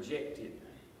despised and rejected.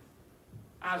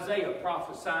 Isaiah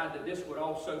prophesied that this would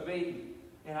also be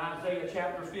in Isaiah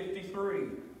chapter 53.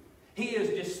 He is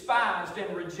despised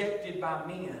and rejected by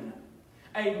men.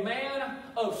 A man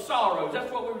of sorrows.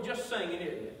 That's what we were just singing,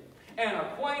 isn't it? And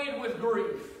acquainted with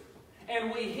grief.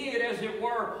 And we hid, as it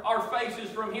were, our faces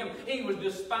from Him. He was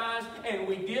despised, and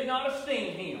we did not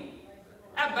esteem Him.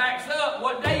 That backs up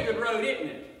what David wrote, isn't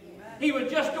it? He was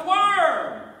just a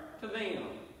worm to them.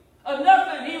 A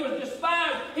nothing. He was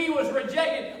despised. He was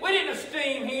rejected. We didn't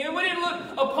esteem Him. We didn't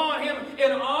look upon Him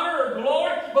in honor or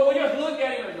glory, but we just looked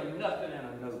at Him as a nothing and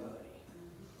a nobody.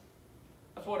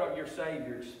 That's what your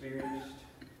Savior experienced.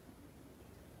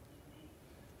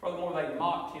 Furthermore, they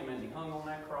mocked Him as He hung on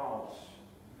that cross.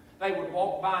 They would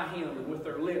walk by Him and with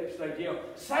their lips they'd yell,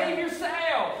 "Save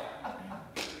yourself!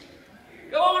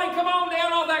 Go on and come on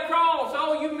down off that cross.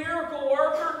 Oh, you miracle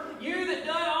worker. You that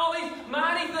done all these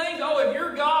mighty things. Oh, if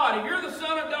you're God, if you're the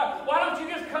Son of God, why don't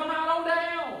you just come out on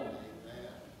down?"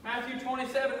 Matthew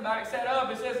 27 backs that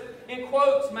up. It says, it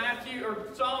quotes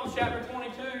Psalms chapter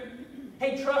 22.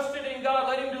 He trusted in God.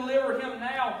 Let Him deliver him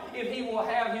now if He will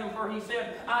have him. For He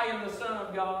said, I am the Son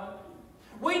of God.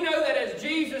 We know that as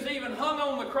Jesus even hung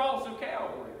on the cross of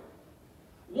Calvary,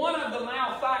 one of the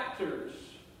malefactors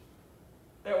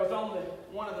that was on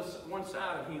one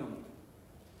side of him.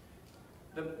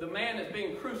 The man that's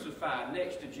being crucified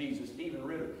next to Jesus even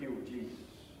ridiculed Jesus.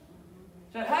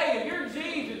 Said, hey, if you're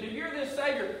Jesus, if you're this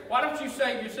Savior, why don't you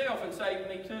save yourself and save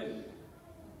me too?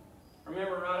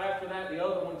 Remember right after that, the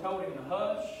other one told him to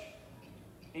hush.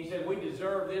 He said, we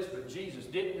deserve this, but Jesus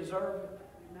didn't deserve it.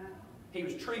 He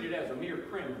was treated as a mere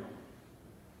criminal.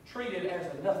 Treated as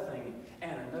a nothing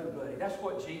and a nobody. That's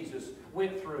what Jesus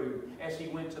went through as he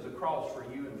went to the cross for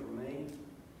you and for me.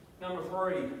 Number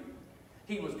 3,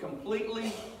 he was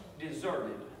completely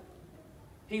deserted.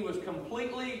 He was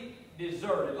completely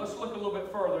deserted. Let's look a little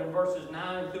bit further in verses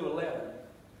 9 through 11.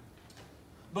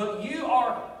 But you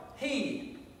are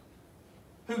he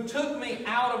who took me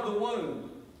out of the womb.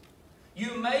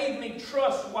 You made me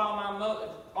trust while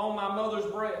on my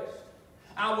mother's breast.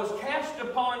 I was cast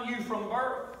upon you from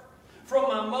birth. From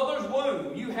my mother's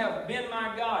womb you have been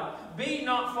my God. Be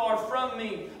not far from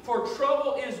me, for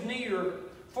trouble is near,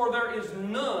 for there is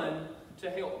none to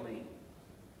help me.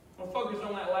 I'll focus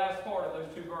on that last part of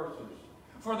those 2 verses.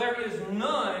 For there is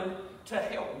none to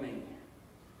help me.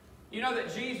 You know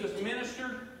that Jesus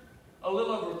ministered a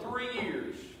little over 3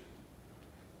 years,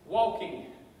 walking,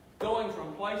 going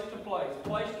from place to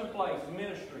place,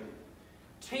 ministering,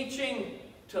 teaching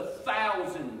to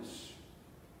thousands.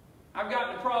 I've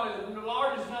gotten to probably the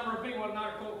largest number of people,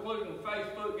 not including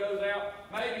Facebook, goes out,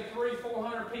 maybe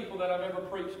 300-400 people that I've ever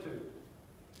preached to.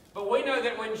 But we know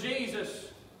that when Jesus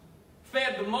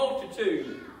fed the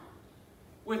multitude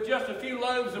with just a few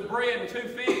loaves of bread and 2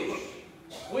 fish,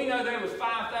 we know there was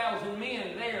 5,000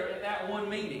 men there at that one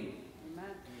meeting.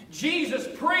 Jesus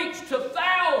preached to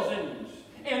thousands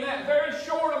in that very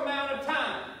short amount of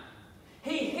time.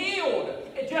 He healed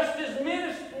just as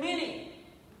many.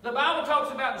 The Bible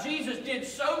talks about Jesus did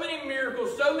so many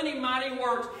miracles, so many mighty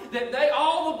works, that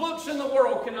all the books in the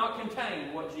world cannot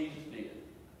contain what Jesus did.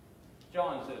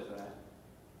 John says that.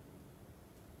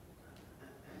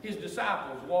 His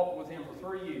disciples walked with him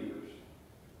for 3 years.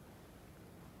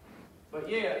 But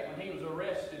yet, when he was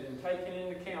arrested and taken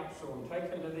into council and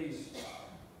taken to these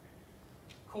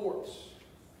courts,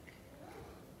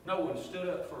 no one stood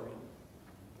up for him.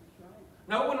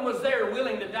 No one was there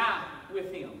willing to die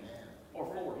with him or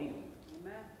for him.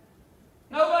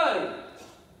 Nobody.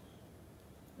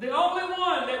 The only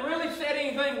one that really said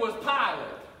anything was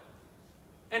Pilate.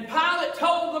 And Pilate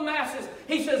told the masses,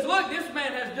 he says, look, this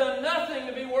man has done nothing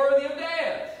to be worthy of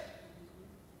death.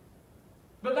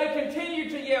 But they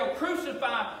continued to yell,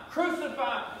 crucify,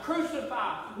 crucify,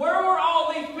 crucify. Where were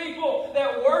all these people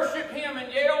that worshiped him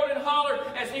and yelled and hollered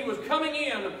as he was coming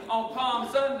in on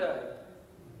Palm Sunday?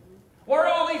 Where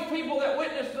are all these people that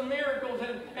witnessed the miracles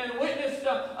and witnessed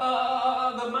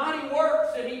the mighty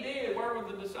works that he did? Where were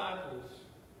the disciples?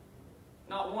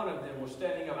 Not one of them was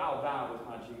standing up, I'll die with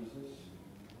my Jesus.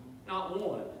 Not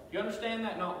one. You understand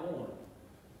that? Not one.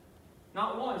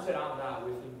 Not one said, I'll die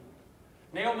with him.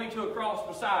 Nail me to a cross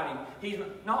beside him. He's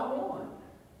not one.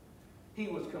 He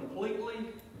was completely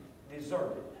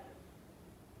deserted.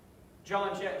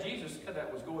 Jesus said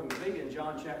that was going to be in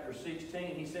John chapter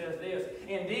 16. He says this,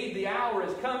 indeed the hour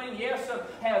is coming, yes,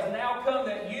 has now come,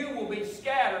 that you will be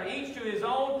scattered, each to his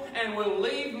own, and will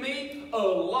leave me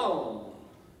alone.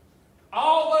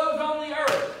 All those on the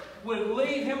earth would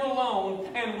leave him alone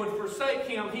and would forsake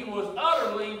him. He was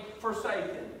utterly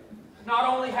forsaken. Not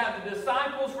only had the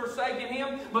disciples forsaken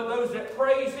him, but those that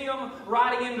praised him,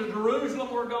 riding into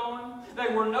Jerusalem, were gone.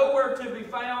 They were nowhere to be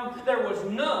found. There was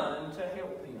none to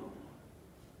help him.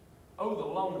 Oh, the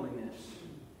loneliness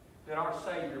that our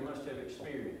Savior must have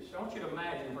experienced. I want you to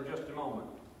imagine for just a moment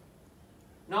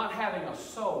not having a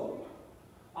soul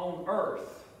on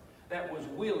earth that was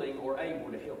willing or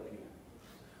able to help you.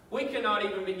 We cannot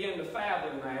even begin to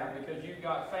fathom that, because you've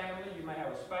got family, you may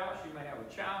have a spouse, you may have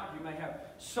a child, you may have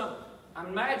some.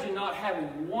 Imagine not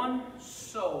having one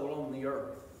soul on the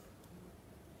earth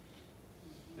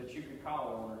that you could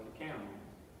call on or could count on.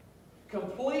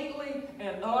 Completely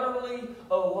and utterly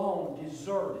alone,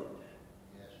 deserted.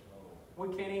 Yes,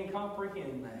 Lord. We can't even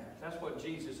comprehend that. That's what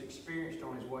Jesus experienced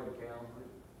on his way to Calvary.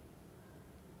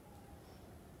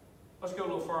 Let's go a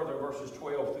little further, verses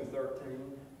 12 through 13.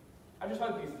 I just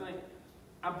hope you think.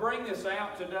 I bring this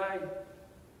out today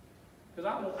because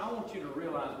I want you to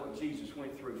realize what Jesus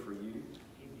went through for you.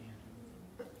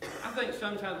 I think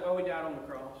sometimes, well, he died on the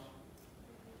cross.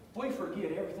 We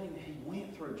forget everything that he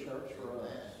went through, church, for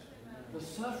us. The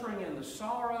suffering and the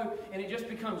sorrow, and it just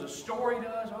becomes a story to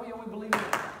us. Oh, yeah, we believe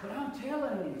it. But I'm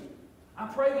telling you, I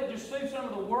pray that just through some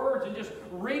of the words and just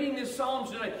reading this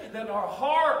Psalms today, that our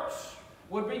hearts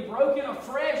would be broken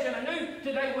afresh and anew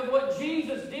today with what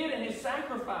Jesus did and his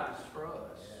sacrifice for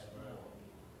us.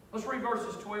 Let's read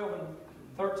verses 12 and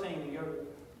 13 and go.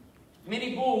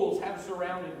 Many bulls have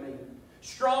surrounded me.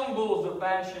 Strong bulls of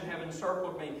Bashan have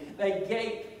encircled me. They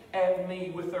gape at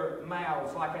me with their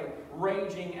mouths like a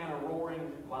raging and a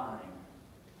roaring lion.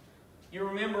 You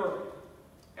remember,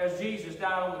 as Jesus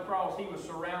died on the cross, he was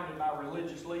surrounded by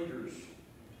religious leaders.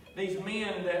 These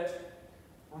men that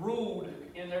ruled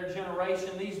in their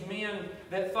generation, these men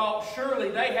that thought surely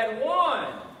they had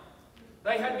won.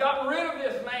 They had gotten rid of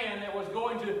this man that was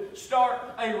going to start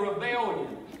a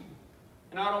rebellion.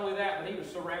 And not only that, but he was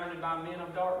surrounded by men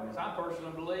of darkness. I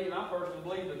personally believe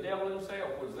the devil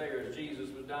himself was there as Jesus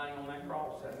was dying on that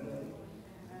cross that day.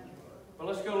 But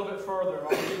let's go a little bit further. I'll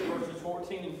read verses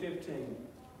 14 and 15.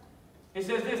 It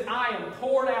says this, I am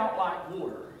poured out like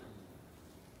water.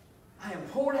 I am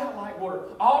poured out like water.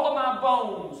 All of my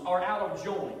bones are out of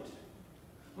joint.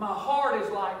 My heart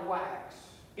is like wax.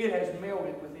 It has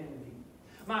melted within me.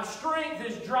 My strength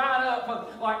is dried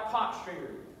up like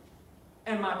potsherd,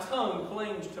 and my tongue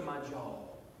clings to my jaw.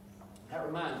 That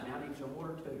reminds me, I need some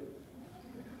water too.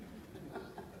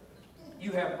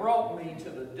 You have brought me to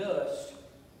the dust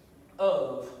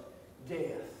of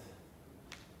death.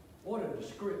 What a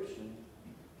description.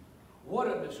 What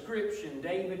a description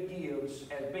David gives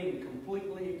as being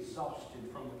completely exhausted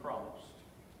from the cross.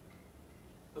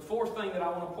 The fourth thing that I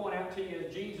want to point out to you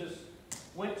is Jesus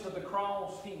went to the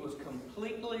cross. He was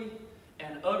completely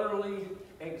and utterly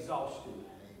exhausted.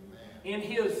 In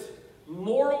his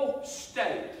moral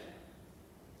state,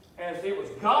 as it was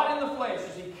God in the flesh,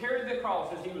 as he carried the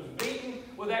cross, as he was beaten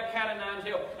with that cat o' nine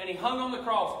tails, and he hung on the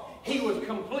cross, he was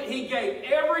complete. He gave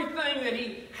everything that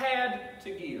he had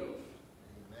to give.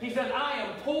 He said, I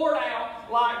am poured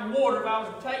out like water. If I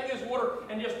was to take this water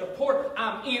and just to pour it,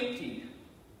 I'm empty.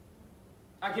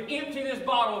 I can empty this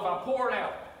bottle if I pour it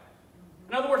out.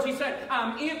 In other words, he said,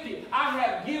 I'm empty. I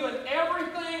have given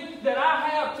everything that I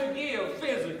have to give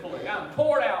physically. I'm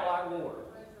poured out like water.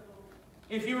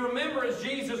 If you remember, as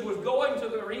Jesus was going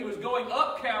he was going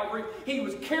up Calvary, he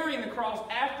was carrying the cross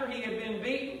after he had been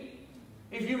beaten.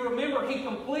 If you remember, he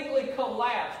completely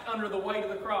collapsed under the weight of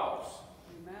the cross.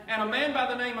 And a man by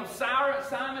the name of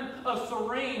Simon of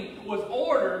Cyrene was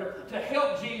ordered to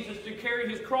help Jesus to carry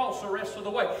his cross the rest of the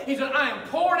way. He said, I am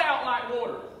poured out like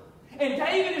water. And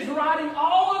David is writing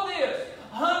all of this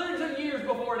hundreds of years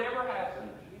before it ever happened.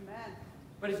 Amen.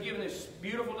 But he's given this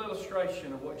beautiful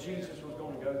illustration of what Jesus was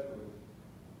going to go through.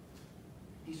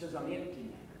 He says, I'm empty.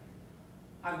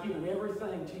 I've given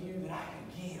everything to you that I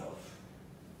can give.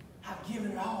 I've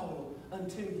given it all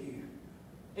unto you.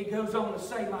 It goes on to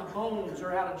say, my bones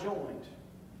are out of joint.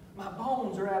 My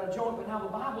bones are out of joint. But now the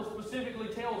Bible specifically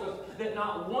tells us that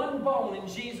not one bone in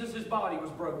Jesus' body was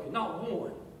broken. Not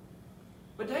one.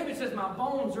 But David says, my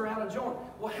bones are out of joint.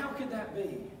 Well, how could that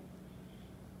be?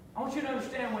 I want you to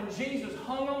understand, when Jesus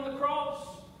hung on the cross,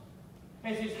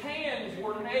 as his hands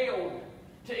were nailed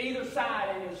to either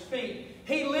side and his feet,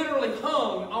 he literally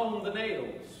hung on the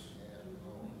nails.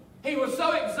 He was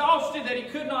so exhausted that he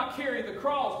could not carry the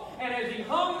cross. And as he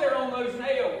hung there on those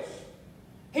nails,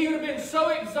 he would have been so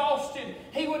exhausted,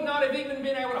 he would not have even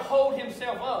been able to hold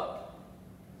himself up.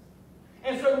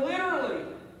 And so literally,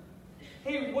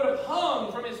 he would have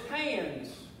hung from his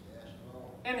hands.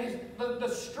 And the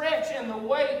stretch and the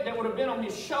weight that would have been on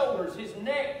his shoulders, his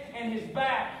neck, and his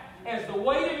back, as the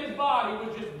weight of his body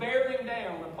was just bearing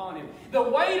down upon him. The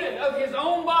weight of his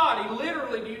own body,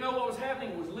 literally, do you know what was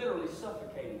happening? Was literally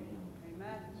suffocating him.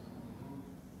 Amen.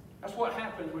 That's what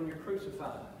happens when you're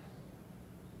crucified.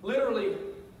 Literally,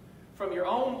 from your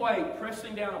own weight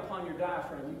pressing down upon your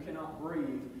diaphragm, you cannot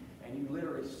breathe, and you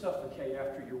literally suffocate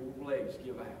after your legs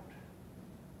give out.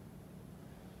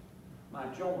 My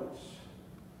joints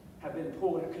have been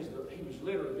pulled because he was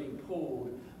literally being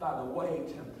pulled by the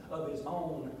weight of his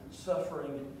own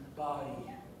suffering body.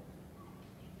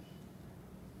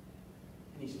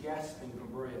 And he's gasping for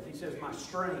breath. He says, my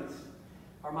strength,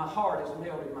 or my heart is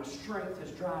melted, my strength has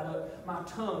dried up, my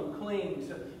tongue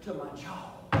clings to my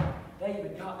jaw.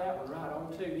 David got that one right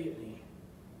on too, didn't he?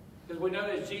 Because we know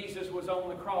that Jesus was on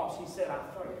the cross. He said, I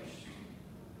thirst.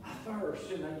 I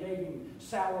thirst. And they gave him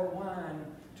sour wine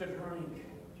to drink.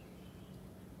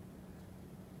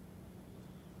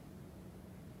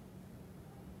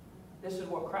 This is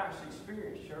what Christ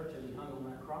experienced, church, as he hung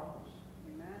on that cross.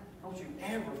 Amen. Don't you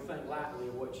ever think lightly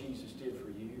of what Jesus did for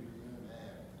you.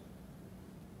 Amen.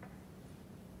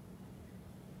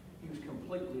 He was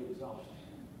completely exhausted.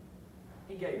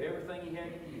 He gave everything he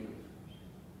had to give.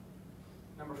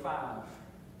 Number 5,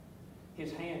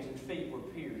 his hands and feet were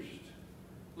pierced.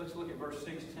 Let's look at verse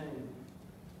 16.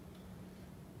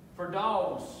 For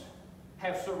dogs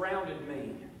have surrounded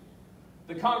me.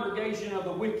 The congregation of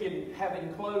the wicked have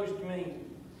enclosed me.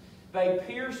 They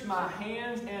pierce my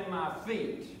hands and my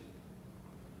feet.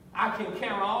 I can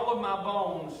count all of my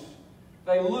bones.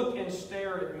 They look and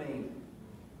stare at me.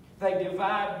 They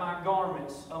divide my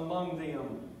garments among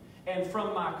them, and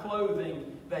from my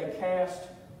clothing they cast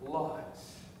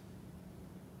lots.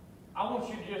 I want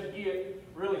you to just get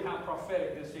really how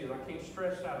prophetic this is. I can't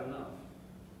stress that enough.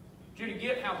 I want you to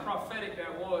get how prophetic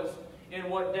that was in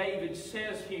what David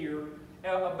says here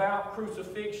about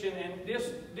crucifixion. And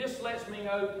this lets me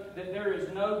know that there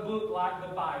is no book like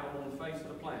the Bible on the face of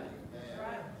the planet.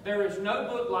 There is no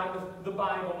book like the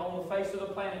Bible on the face of the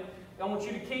planet. I want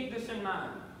you to keep this in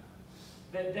mind,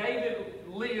 that David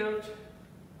lived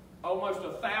almost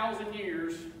 1,000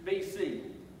 years BC,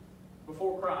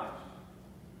 before Christ.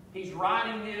 He's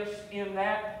writing this in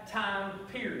that time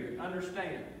period.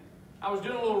 Understand. I was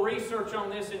doing a little research on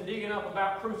this and digging up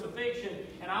about crucifixion,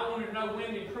 and I wanted to know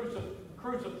when did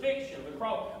crucifixion, the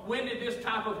cross, when did this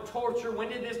type of torture, when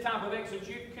did this type of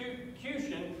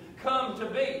execution come to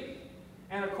be?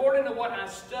 And according to what I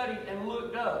studied and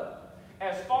looked up,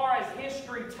 as far as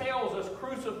history tells us,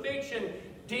 crucifixion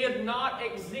did not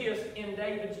exist in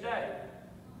David's day.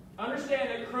 Understand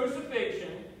that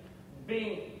crucifixion,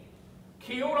 being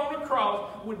killed on a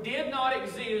cross, did not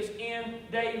exist in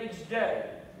David's day.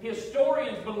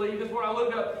 Historians believe, that's what I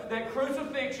looked up, that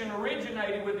crucifixion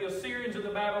originated with the Assyrians and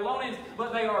the Babylonians,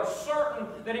 but they are certain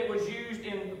that it was used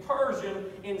in Persian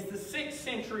in the 6th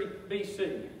century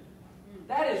BC.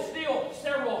 That is still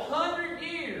several hundred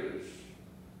years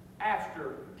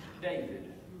after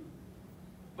David.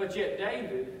 But yet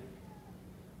David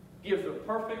gives a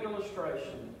perfect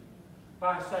illustration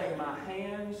by saying, my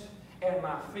hands and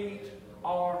my feet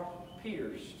are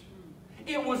pierced.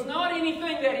 It was not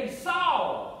anything that he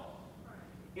saw.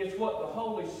 It's what the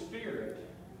Holy Spirit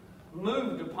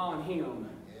moved upon him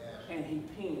and he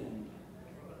penned.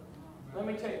 Let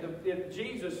me tell you, if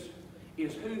Jesus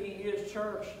is who he is,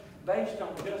 church, based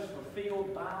on just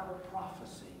fulfilled Bible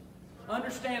prophecy.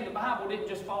 Understand the Bible didn't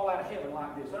just fall out of heaven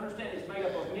like this. Understand it's made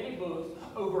up of many books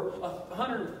over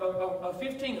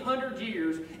 1,500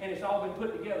 years, and it's all been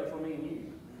put together for me and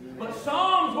you. But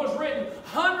Psalms was written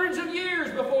hundreds of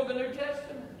years before the New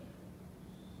Testament.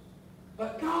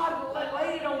 But God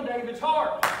laid it on David's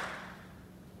heart.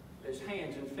 His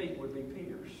hands and feet would be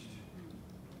pierced.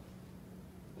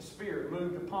 The Spirit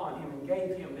moved upon him and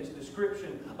gave him this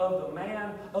description of the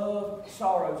man of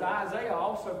sorrows. Isaiah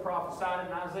also prophesied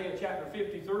in Isaiah chapter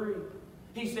 53.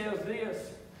 He says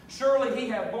this, surely he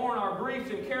hath borne our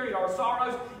griefs and carried our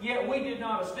sorrows, yet we did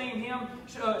not esteem him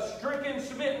stricken,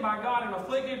 smitten by God, and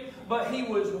afflicted, but he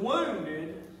was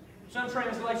wounded. Some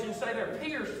translations say they're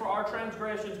pierced for our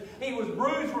transgressions. He was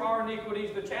bruised for our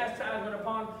iniquities. The chastisement of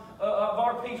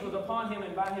our peace was upon him,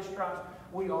 and by his stripes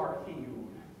we are healed.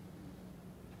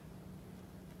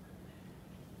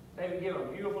 David gave a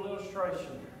beautiful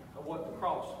illustration of what the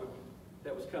cross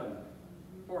that was coming,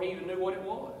 before he even knew what it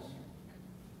was.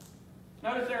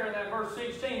 Notice there in that verse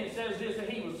 16 it says this, that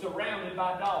he was surrounded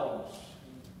by dogs.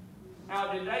 Now,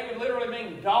 did David literally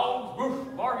mean dogs,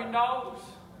 barking dogs?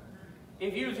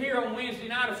 If you was here on Wednesday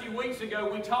night a few weeks ago,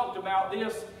 we talked about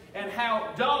this and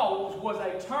how dogs was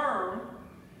a term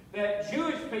that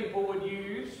Jewish people would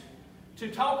use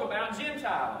to talk about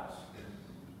Gentiles.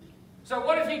 So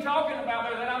what is he talking about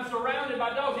there, that I'm surrounded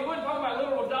by dogs? He wasn't talking about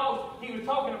literal dogs. He was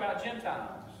talking about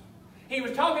Gentiles. He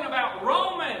was talking about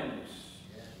Romans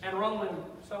and Roman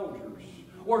soldiers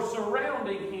were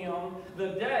surrounding him the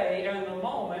day and the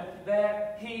moment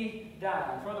that he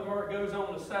died. Furthermore, it goes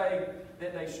on to say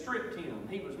that they stripped him.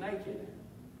 He was naked.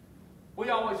 We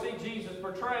always see Jesus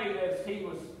portrayed as he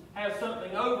has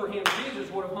something over him.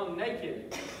 Jesus would have hung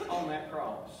naked on that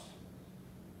cross.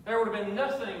 There would have been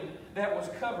nothing that was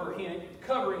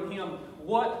covering him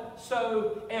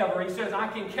whatsoever. He says, I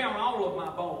can count all of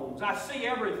my bones. I see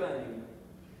everything.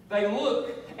 They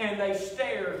look and they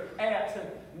stare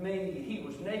at me. He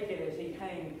was naked as he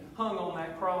hung on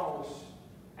that cross.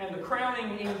 And the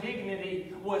crowning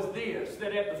indignity was this,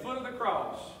 that at the foot of the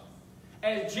cross,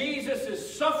 as Jesus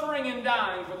is suffering and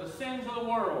dying for the sins of the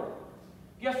world,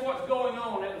 guess what's going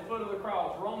on at the foot of the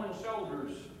cross? Roman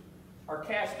soldiers are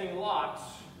casting lots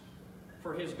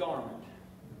for his garment,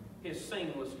 his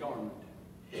seamless garment.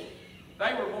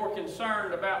 They were more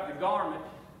concerned about the garment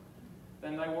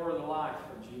than they were the life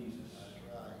of Jesus.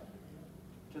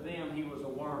 To them, he was a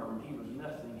worm. He was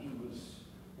nothing. He was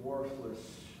worthless.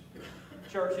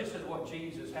 Church, this is what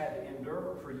Jesus had to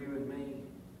endure for you and me.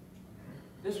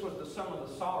 This was some of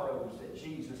the sorrows that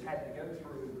Jesus had to go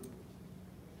through.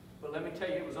 But let me tell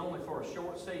you, it was only for a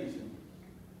short season,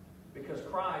 because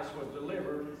Christ was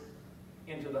delivered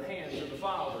into the hands of the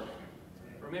Father.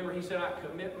 Remember, he said, I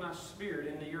commit my spirit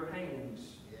into your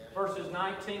hands. Verses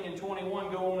 19 and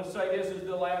 21 go on to say, this is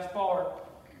the last part.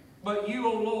 But you,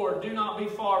 O Lord, do not be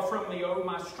far from me, O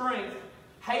my strength.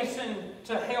 Hasten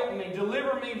to help me.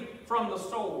 Deliver me from the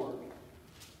sword.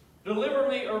 Deliver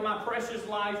me, or my precious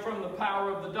life, from the power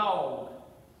of the dog.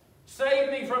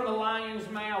 Save me from the lion's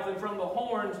mouth and from the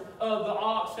horns of the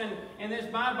ox. And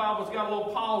this, my Bible's got a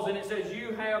little pause, and it says,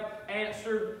 you have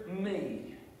answered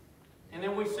me. And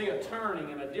then we see a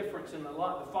turning and a difference in the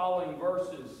following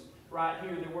verses right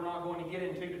here that we're not going to get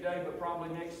into today, but probably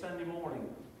next Sunday morning.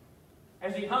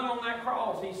 As he hung on that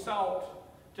cross, he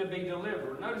sought to be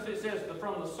delivered. Notice it says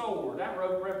from the sword. That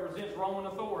represents Roman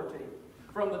authority.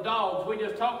 From the dogs, we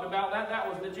just talked about that.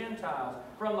 That was the Gentiles.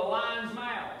 From the lion's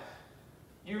mouth.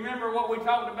 You remember what we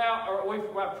talked about, or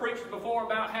we've preached before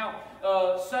about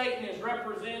how Satan is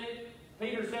represented?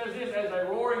 Peter says this, as a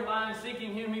roaring lion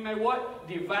seeking whom he may what?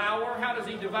 Devour. How does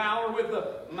he devour? With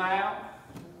the mouth.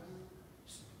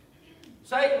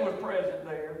 Satan was present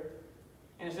there.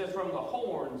 And it says from the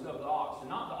horns of the oxen.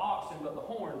 Not the oxen, but the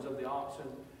horns of the oxen.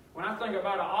 When I think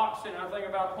about an oxen, I think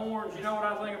about horns. You know what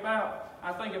I think about?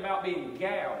 I think about being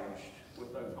gouged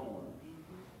with those horns.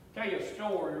 I'll tell you a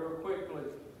story real quickly.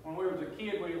 When we was a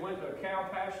kid, we went to a cow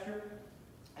pasture,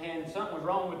 and something was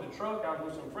wrong with the truck. I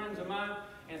was with some friends of mine,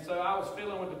 and so I was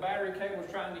fiddling with the battery cables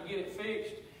trying to get it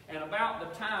fixed. And about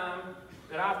the time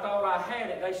that I thought I had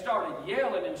it, they started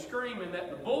yelling and screaming that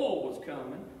the bull was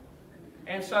coming.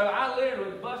 And so I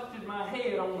literally busted my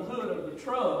head on the hood of the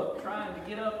truck, trying to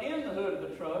get up in the hood of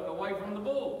the truck away from the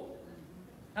bull.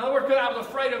 In other words, I was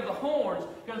afraid of the horns,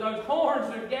 because those horns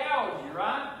would gouge you,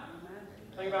 right?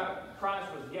 Think about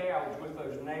Christ was gouged with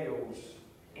those nails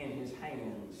in his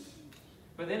hands.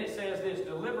 But then it says this,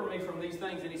 deliver me from these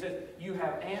things. And he says, you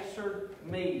have answered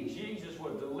me. Jesus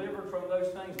was delivered from those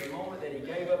things the moment that he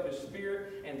gave up his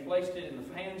spirit and placed it in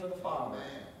the hands of the Father.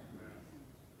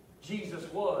 Jesus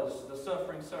was the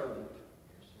suffering servant.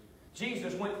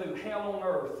 Jesus went through hell on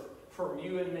earth for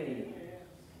you and me.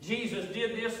 Jesus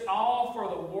did this all for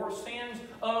the sins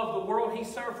of the world. He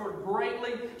suffered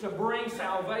greatly to bring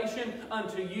salvation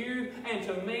unto you and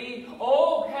to me.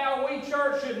 Oh, how we,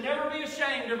 church, should never be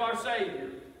ashamed of our Savior.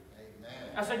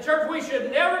 Amen. I said, church, we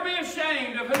should never be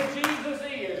ashamed of who Jesus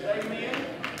is. Amen.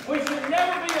 We should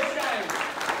never be ashamed.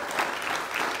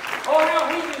 Oh, how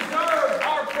he deserves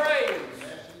our praise.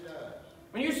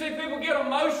 When you see people get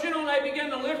emotional and they begin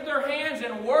to lift their hands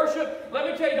and worship,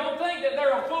 let me tell you, don't think that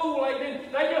they're a fool. Amen.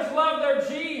 They just love their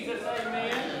Jesus.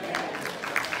 Amen.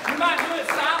 You might do it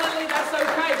silently, that's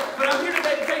okay. But I'm here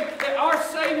today to tell you that our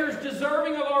Savior is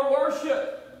deserving of our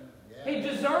worship. He's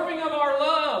deserving of our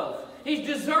love. He's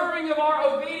deserving of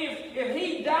our obedience. If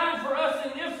He died for us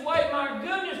in this way, my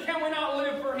goodness, can we not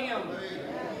live for Him?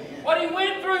 What He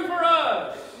went through for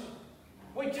us.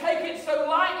 We take it so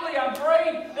lightly, I'm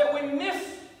afraid, that we miss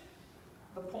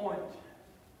the point.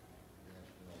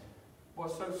 Well,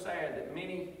 it's so sad that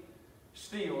many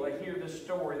still, they hear this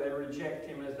story, they reject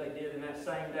Him as they did in that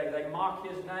same day. They mock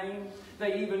His name.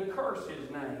 They even curse His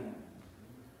name.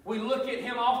 We look at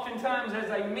Him oftentimes as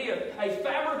a myth, a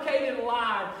fabricated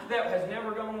lie that has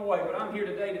never gone away. But I'm here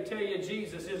today to tell you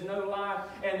Jesus is no lie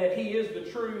and that He is the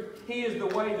truth. He is the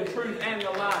way, the truth, and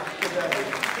the life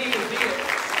today. He is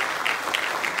it.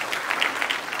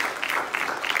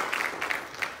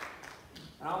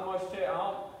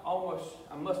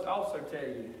 I must also tell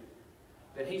you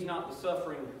that He's not the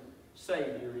suffering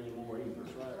Savior anymore either.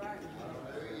 Right?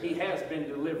 He has been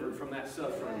delivered from that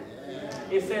suffering.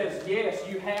 It says, yes,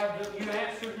 you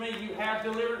answered me, you have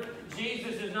delivered.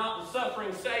 Jesus is not the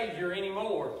suffering Savior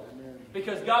anymore.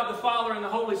 Because God the Father and the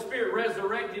Holy Spirit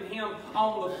resurrected Him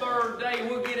on the third day.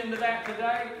 We'll get into that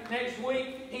today. Next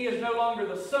week, He is no longer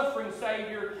the suffering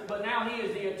Savior, but now He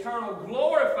is the eternal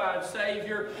glorified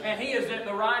Savior, and He is at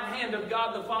the right hand of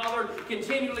God the Father,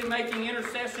 continually making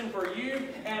intercession for you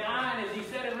and I. And as He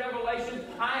said in Revelation,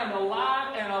 I am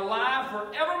alive and alive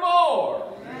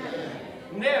forevermore. Amen.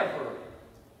 Never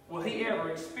will He ever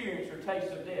experience or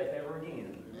taste of death ever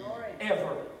again. Glory.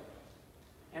 Ever.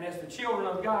 And as the children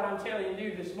of God, I'm telling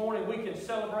you this morning, we can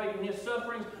celebrate in His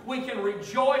sufferings. We can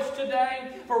rejoice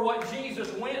today for what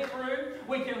Jesus went through.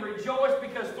 We can rejoice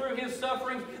because through His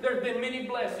sufferings, there's been many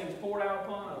blessings poured out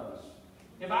upon us.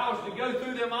 If I was to go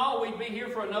through them all, we'd be here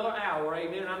for another hour.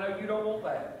 Amen. I know you don't want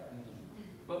that.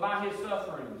 But by His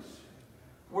sufferings,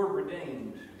 we're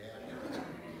redeemed.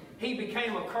 He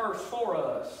became a curse for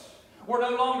us. We're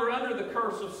no longer under the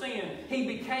curse of sin. He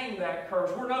became that curse.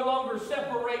 We're no longer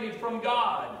separated from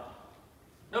God.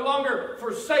 No longer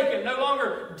forsaken, no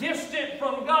longer distant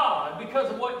from God because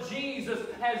of what Jesus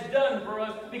has done for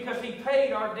us, because He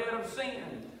paid our debt of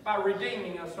sin by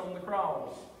redeeming us on the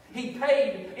cross. He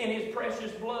paid in His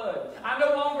precious blood. I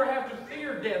no longer have to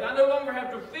fear death. I no longer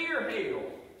have to fear hell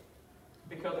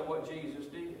because of what Jesus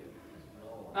did.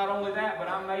 Not only that, but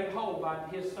I'm made whole by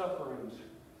His sufferings.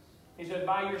 He said,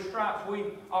 by your stripes we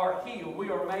are healed. We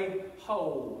are made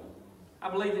whole. I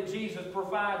believe that Jesus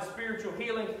provides spiritual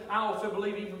healing. I also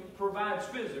believe He provides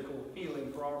physical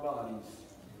healing for our bodies.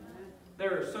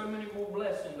 There are so many more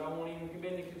blessings I won't even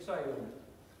begin to say them.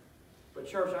 But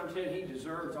church, I'm telling you, He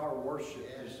deserves our worship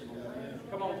this morning.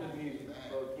 Come on to the music,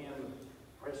 Brother Kim,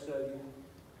 the rest of you.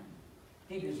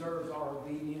 He deserves our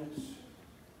obedience.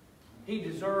 He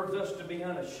deserves us to be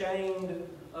unashamed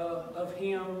of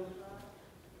Him.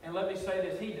 And let me say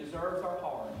this, He deserves our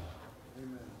heart.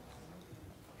 Amen.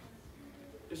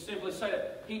 Just simply say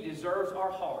that. He deserves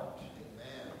our heart.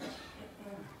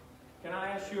 Amen. Can I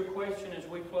ask you a question as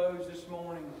we close this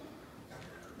morning?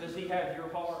 Does He have your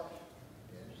heart?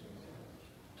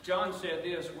 John said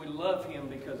this, we love Him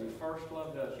because He first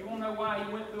loved us. You want to know why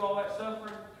He went through all that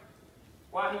suffering?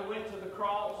 Why He went to the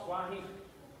cross? Why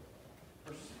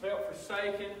He felt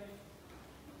forsaken?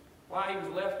 Why He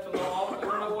was left to the altar?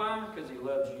 You know why? Because He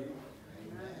loves you.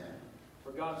 Amen.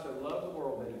 For God so loved the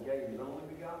world that He gave His only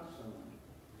begotten Son,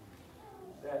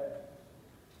 that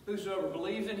whosoever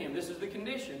believes in Him, this is the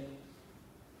condition,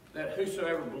 that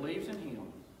whosoever believes in Him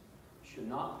should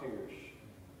not perish,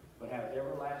 but have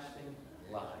everlasting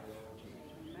life.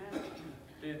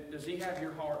 Does He have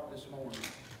your heart this morning?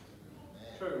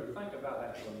 True. Think about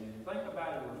that for a minute. Think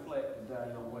about it and reflect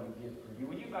today on what He did for you.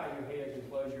 Will you bow your heads and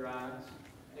close your eyes?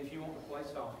 If you want to play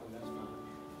softly, that's fine.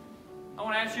 I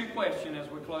want to ask you a question as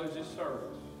we close this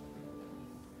service.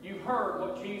 You've heard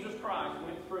what Jesus Christ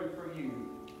went through for you.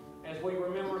 As we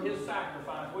remember His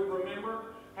sacrifice, we remember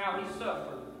how He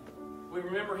suffered. We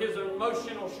remember His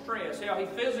emotional stress, how He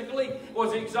physically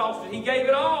was exhausted. He gave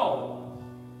it all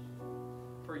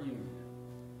for you.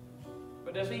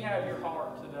 But does He have your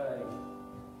heart today?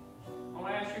 I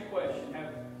want to ask you a question.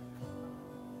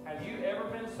 Have you ever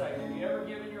been saved? Have you ever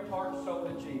given your heart and soul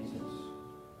to Jesus?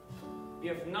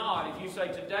 If not, if you say,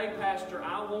 today, Pastor,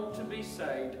 I want to be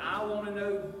saved. I want to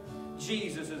know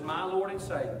Jesus as my Lord and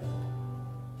Savior.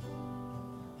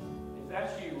 If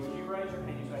that's you, would you raise your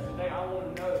hand and say, today, I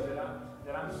want to know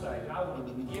that I'm saved. I want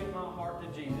to give my heart to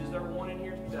Jesus. Is there one in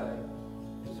here today?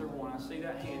 Is there one? I see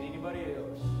that hand. Anybody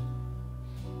else?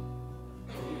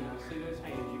 I see those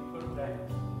hands. You put them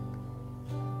down.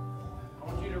 I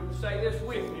want you to say this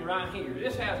with me right here.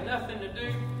 This has nothing to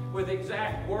do with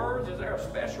exact words. Is there a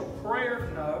special prayer?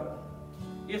 No.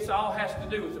 It all has to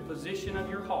do with the position of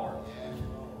your heart.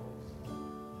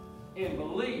 In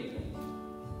believing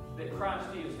that Christ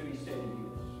is who He said He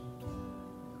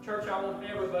is. Church, I want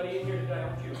everybody in here today, I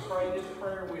want you to pray this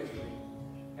prayer with me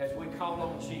as we call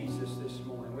on Jesus this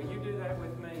morning. Will you do that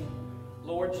with me?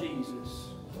 Lord Jesus,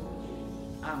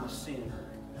 I'm a sinner.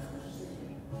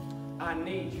 I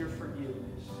need your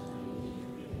forgiveness.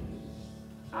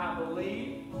 I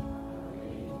believe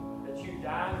that you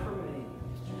died for me.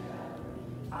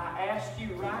 I ask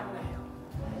you right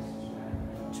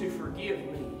now to forgive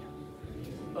me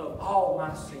of all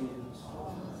my sins.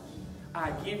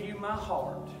 I give you my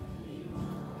heart.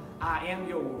 I am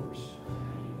yours.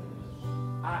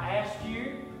 I ask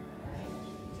you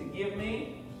to give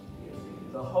me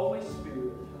the Holy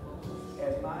Spirit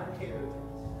as my inheritance.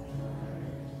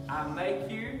 I make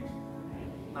you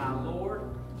my Lord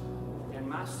and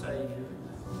my Savior.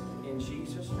 In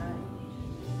Jesus' name,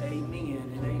 amen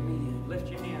and amen. Lift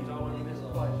your hands all over this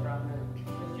place right now.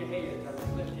 Lift your heads.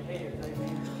 Lift your heads.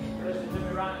 Amen. Listen to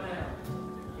me right now.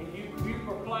 If you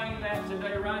proclaim that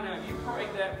today, right now, if you prayed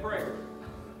that prayer,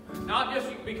 not just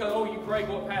because, you prayed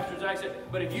what Pastor Zack said,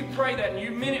 but if you pray that and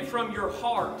you meant it from your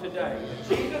heart today.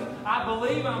 Jesus, I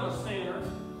believe I'm a sinner.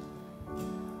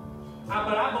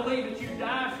 But I believe that you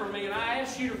died for me, and I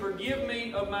ask you to forgive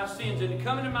me of my sins and to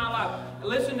come into my life.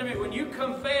 Listen to me. When you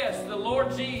confess the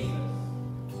Lord Jesus,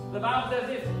 the Bible says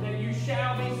this, that you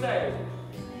shall be saved.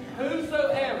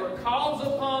 Whosoever calls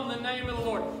upon the name of the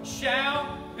Lord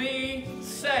shall be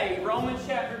saved. Romans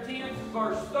chapter 10,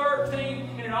 verse 13.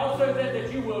 And it also says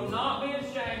that you will not be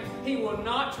ashamed. He will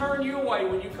not turn you away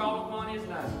when you call upon His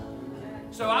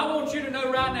name. So I want you to know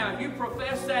right now, if you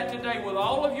profess that today with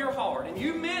all of your heart, and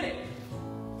you meant it,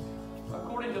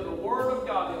 according to the Word of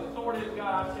God, the authority of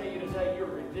God, I tell you today, you're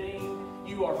redeemed,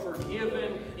 you are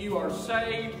forgiven, you are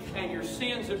saved, and your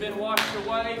sins have been washed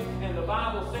away. And the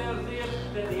Bible says this,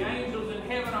 that the angels in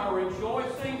heaven are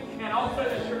rejoicing, and also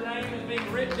that your name is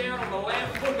being written down on the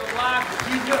Lamb's Book of Life.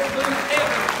 You just lose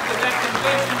heaven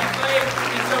confession of faith.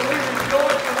 And so we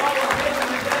rejoice with all of heaven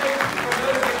today for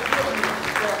those that have given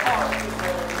their hearts to the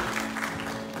Lord.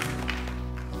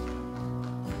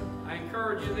 I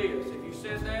encourage you this. If you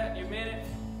said that, you meant it,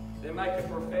 then make a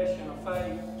profession of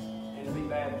faith and be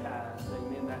baptized.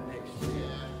 Amen. That next step.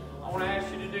 I want to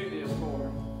ask you to do this for me.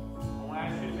 I want to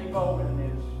ask you to be bold in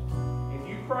this. If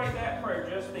you prayed that prayer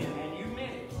just then and you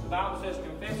meant it, the Bible says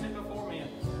confess it before men.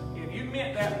 If you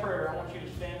meant that prayer, I want you to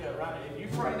stand up right now. If you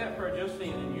prayed that prayer just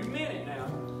then and you meant it now,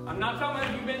 I'm not talking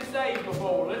about if you've been saved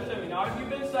before. Listen to me. Not if you've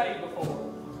been saved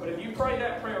before. But if you prayed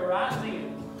that prayer right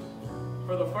then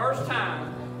for the first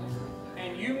time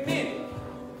and you meant it,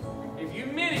 if you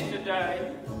meant it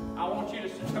today, I want you to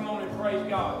come on and praise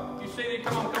God. You see that?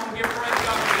 Come on, give praise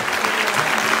God.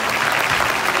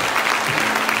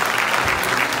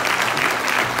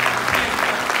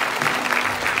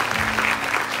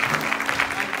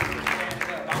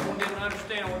 I want them to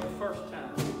understand what the first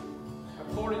time.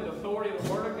 According to the authority of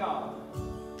the Word of God,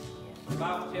 the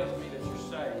Bible tells me that you're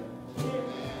saved,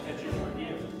 that you're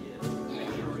forgiven,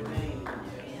 that you're redeemed.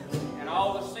 And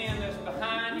all the sin that's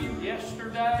behind you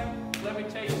yesterday, let me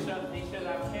tell you something. He said,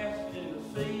 I've cast it in the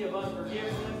sea of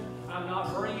unforgiveness. I'm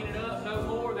not bringing it up no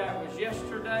more. That was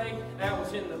yesterday. That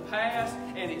was in the past.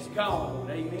 And it's gone.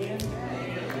 Amen?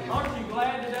 Amen. Aren't you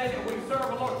glad today that we serve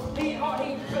the Lord? He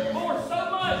bore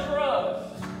so much for us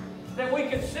that we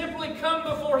could simply come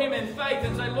before Him in faith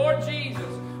and say, Lord Jesus,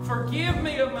 forgive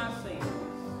me of my sins.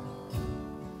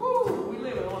 Woo! We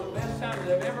live in one of the best times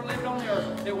that I've ever lived on the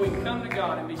earth, that we can come to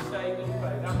God and be saved in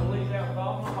faith. I believe that with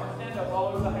all my heart. Stand up all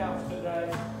over the house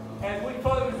today. As we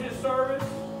close this service,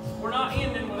 we're not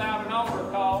ending without an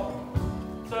altar call.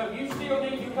 So if you still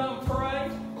need to come pray,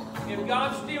 if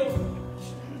God's still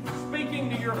speaking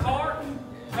to your heart,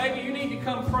 maybe you need to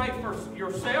come pray for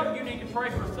yourself. You need to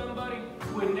pray for somebody.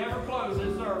 We never close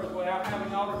this service without having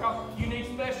an altar call. You need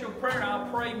special prayer, I'll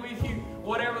pray with you.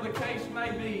 Whatever the case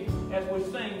may be, as we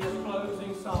sing this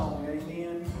closing song.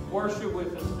 Amen. Worship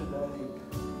with us today.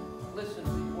 Listen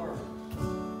to me.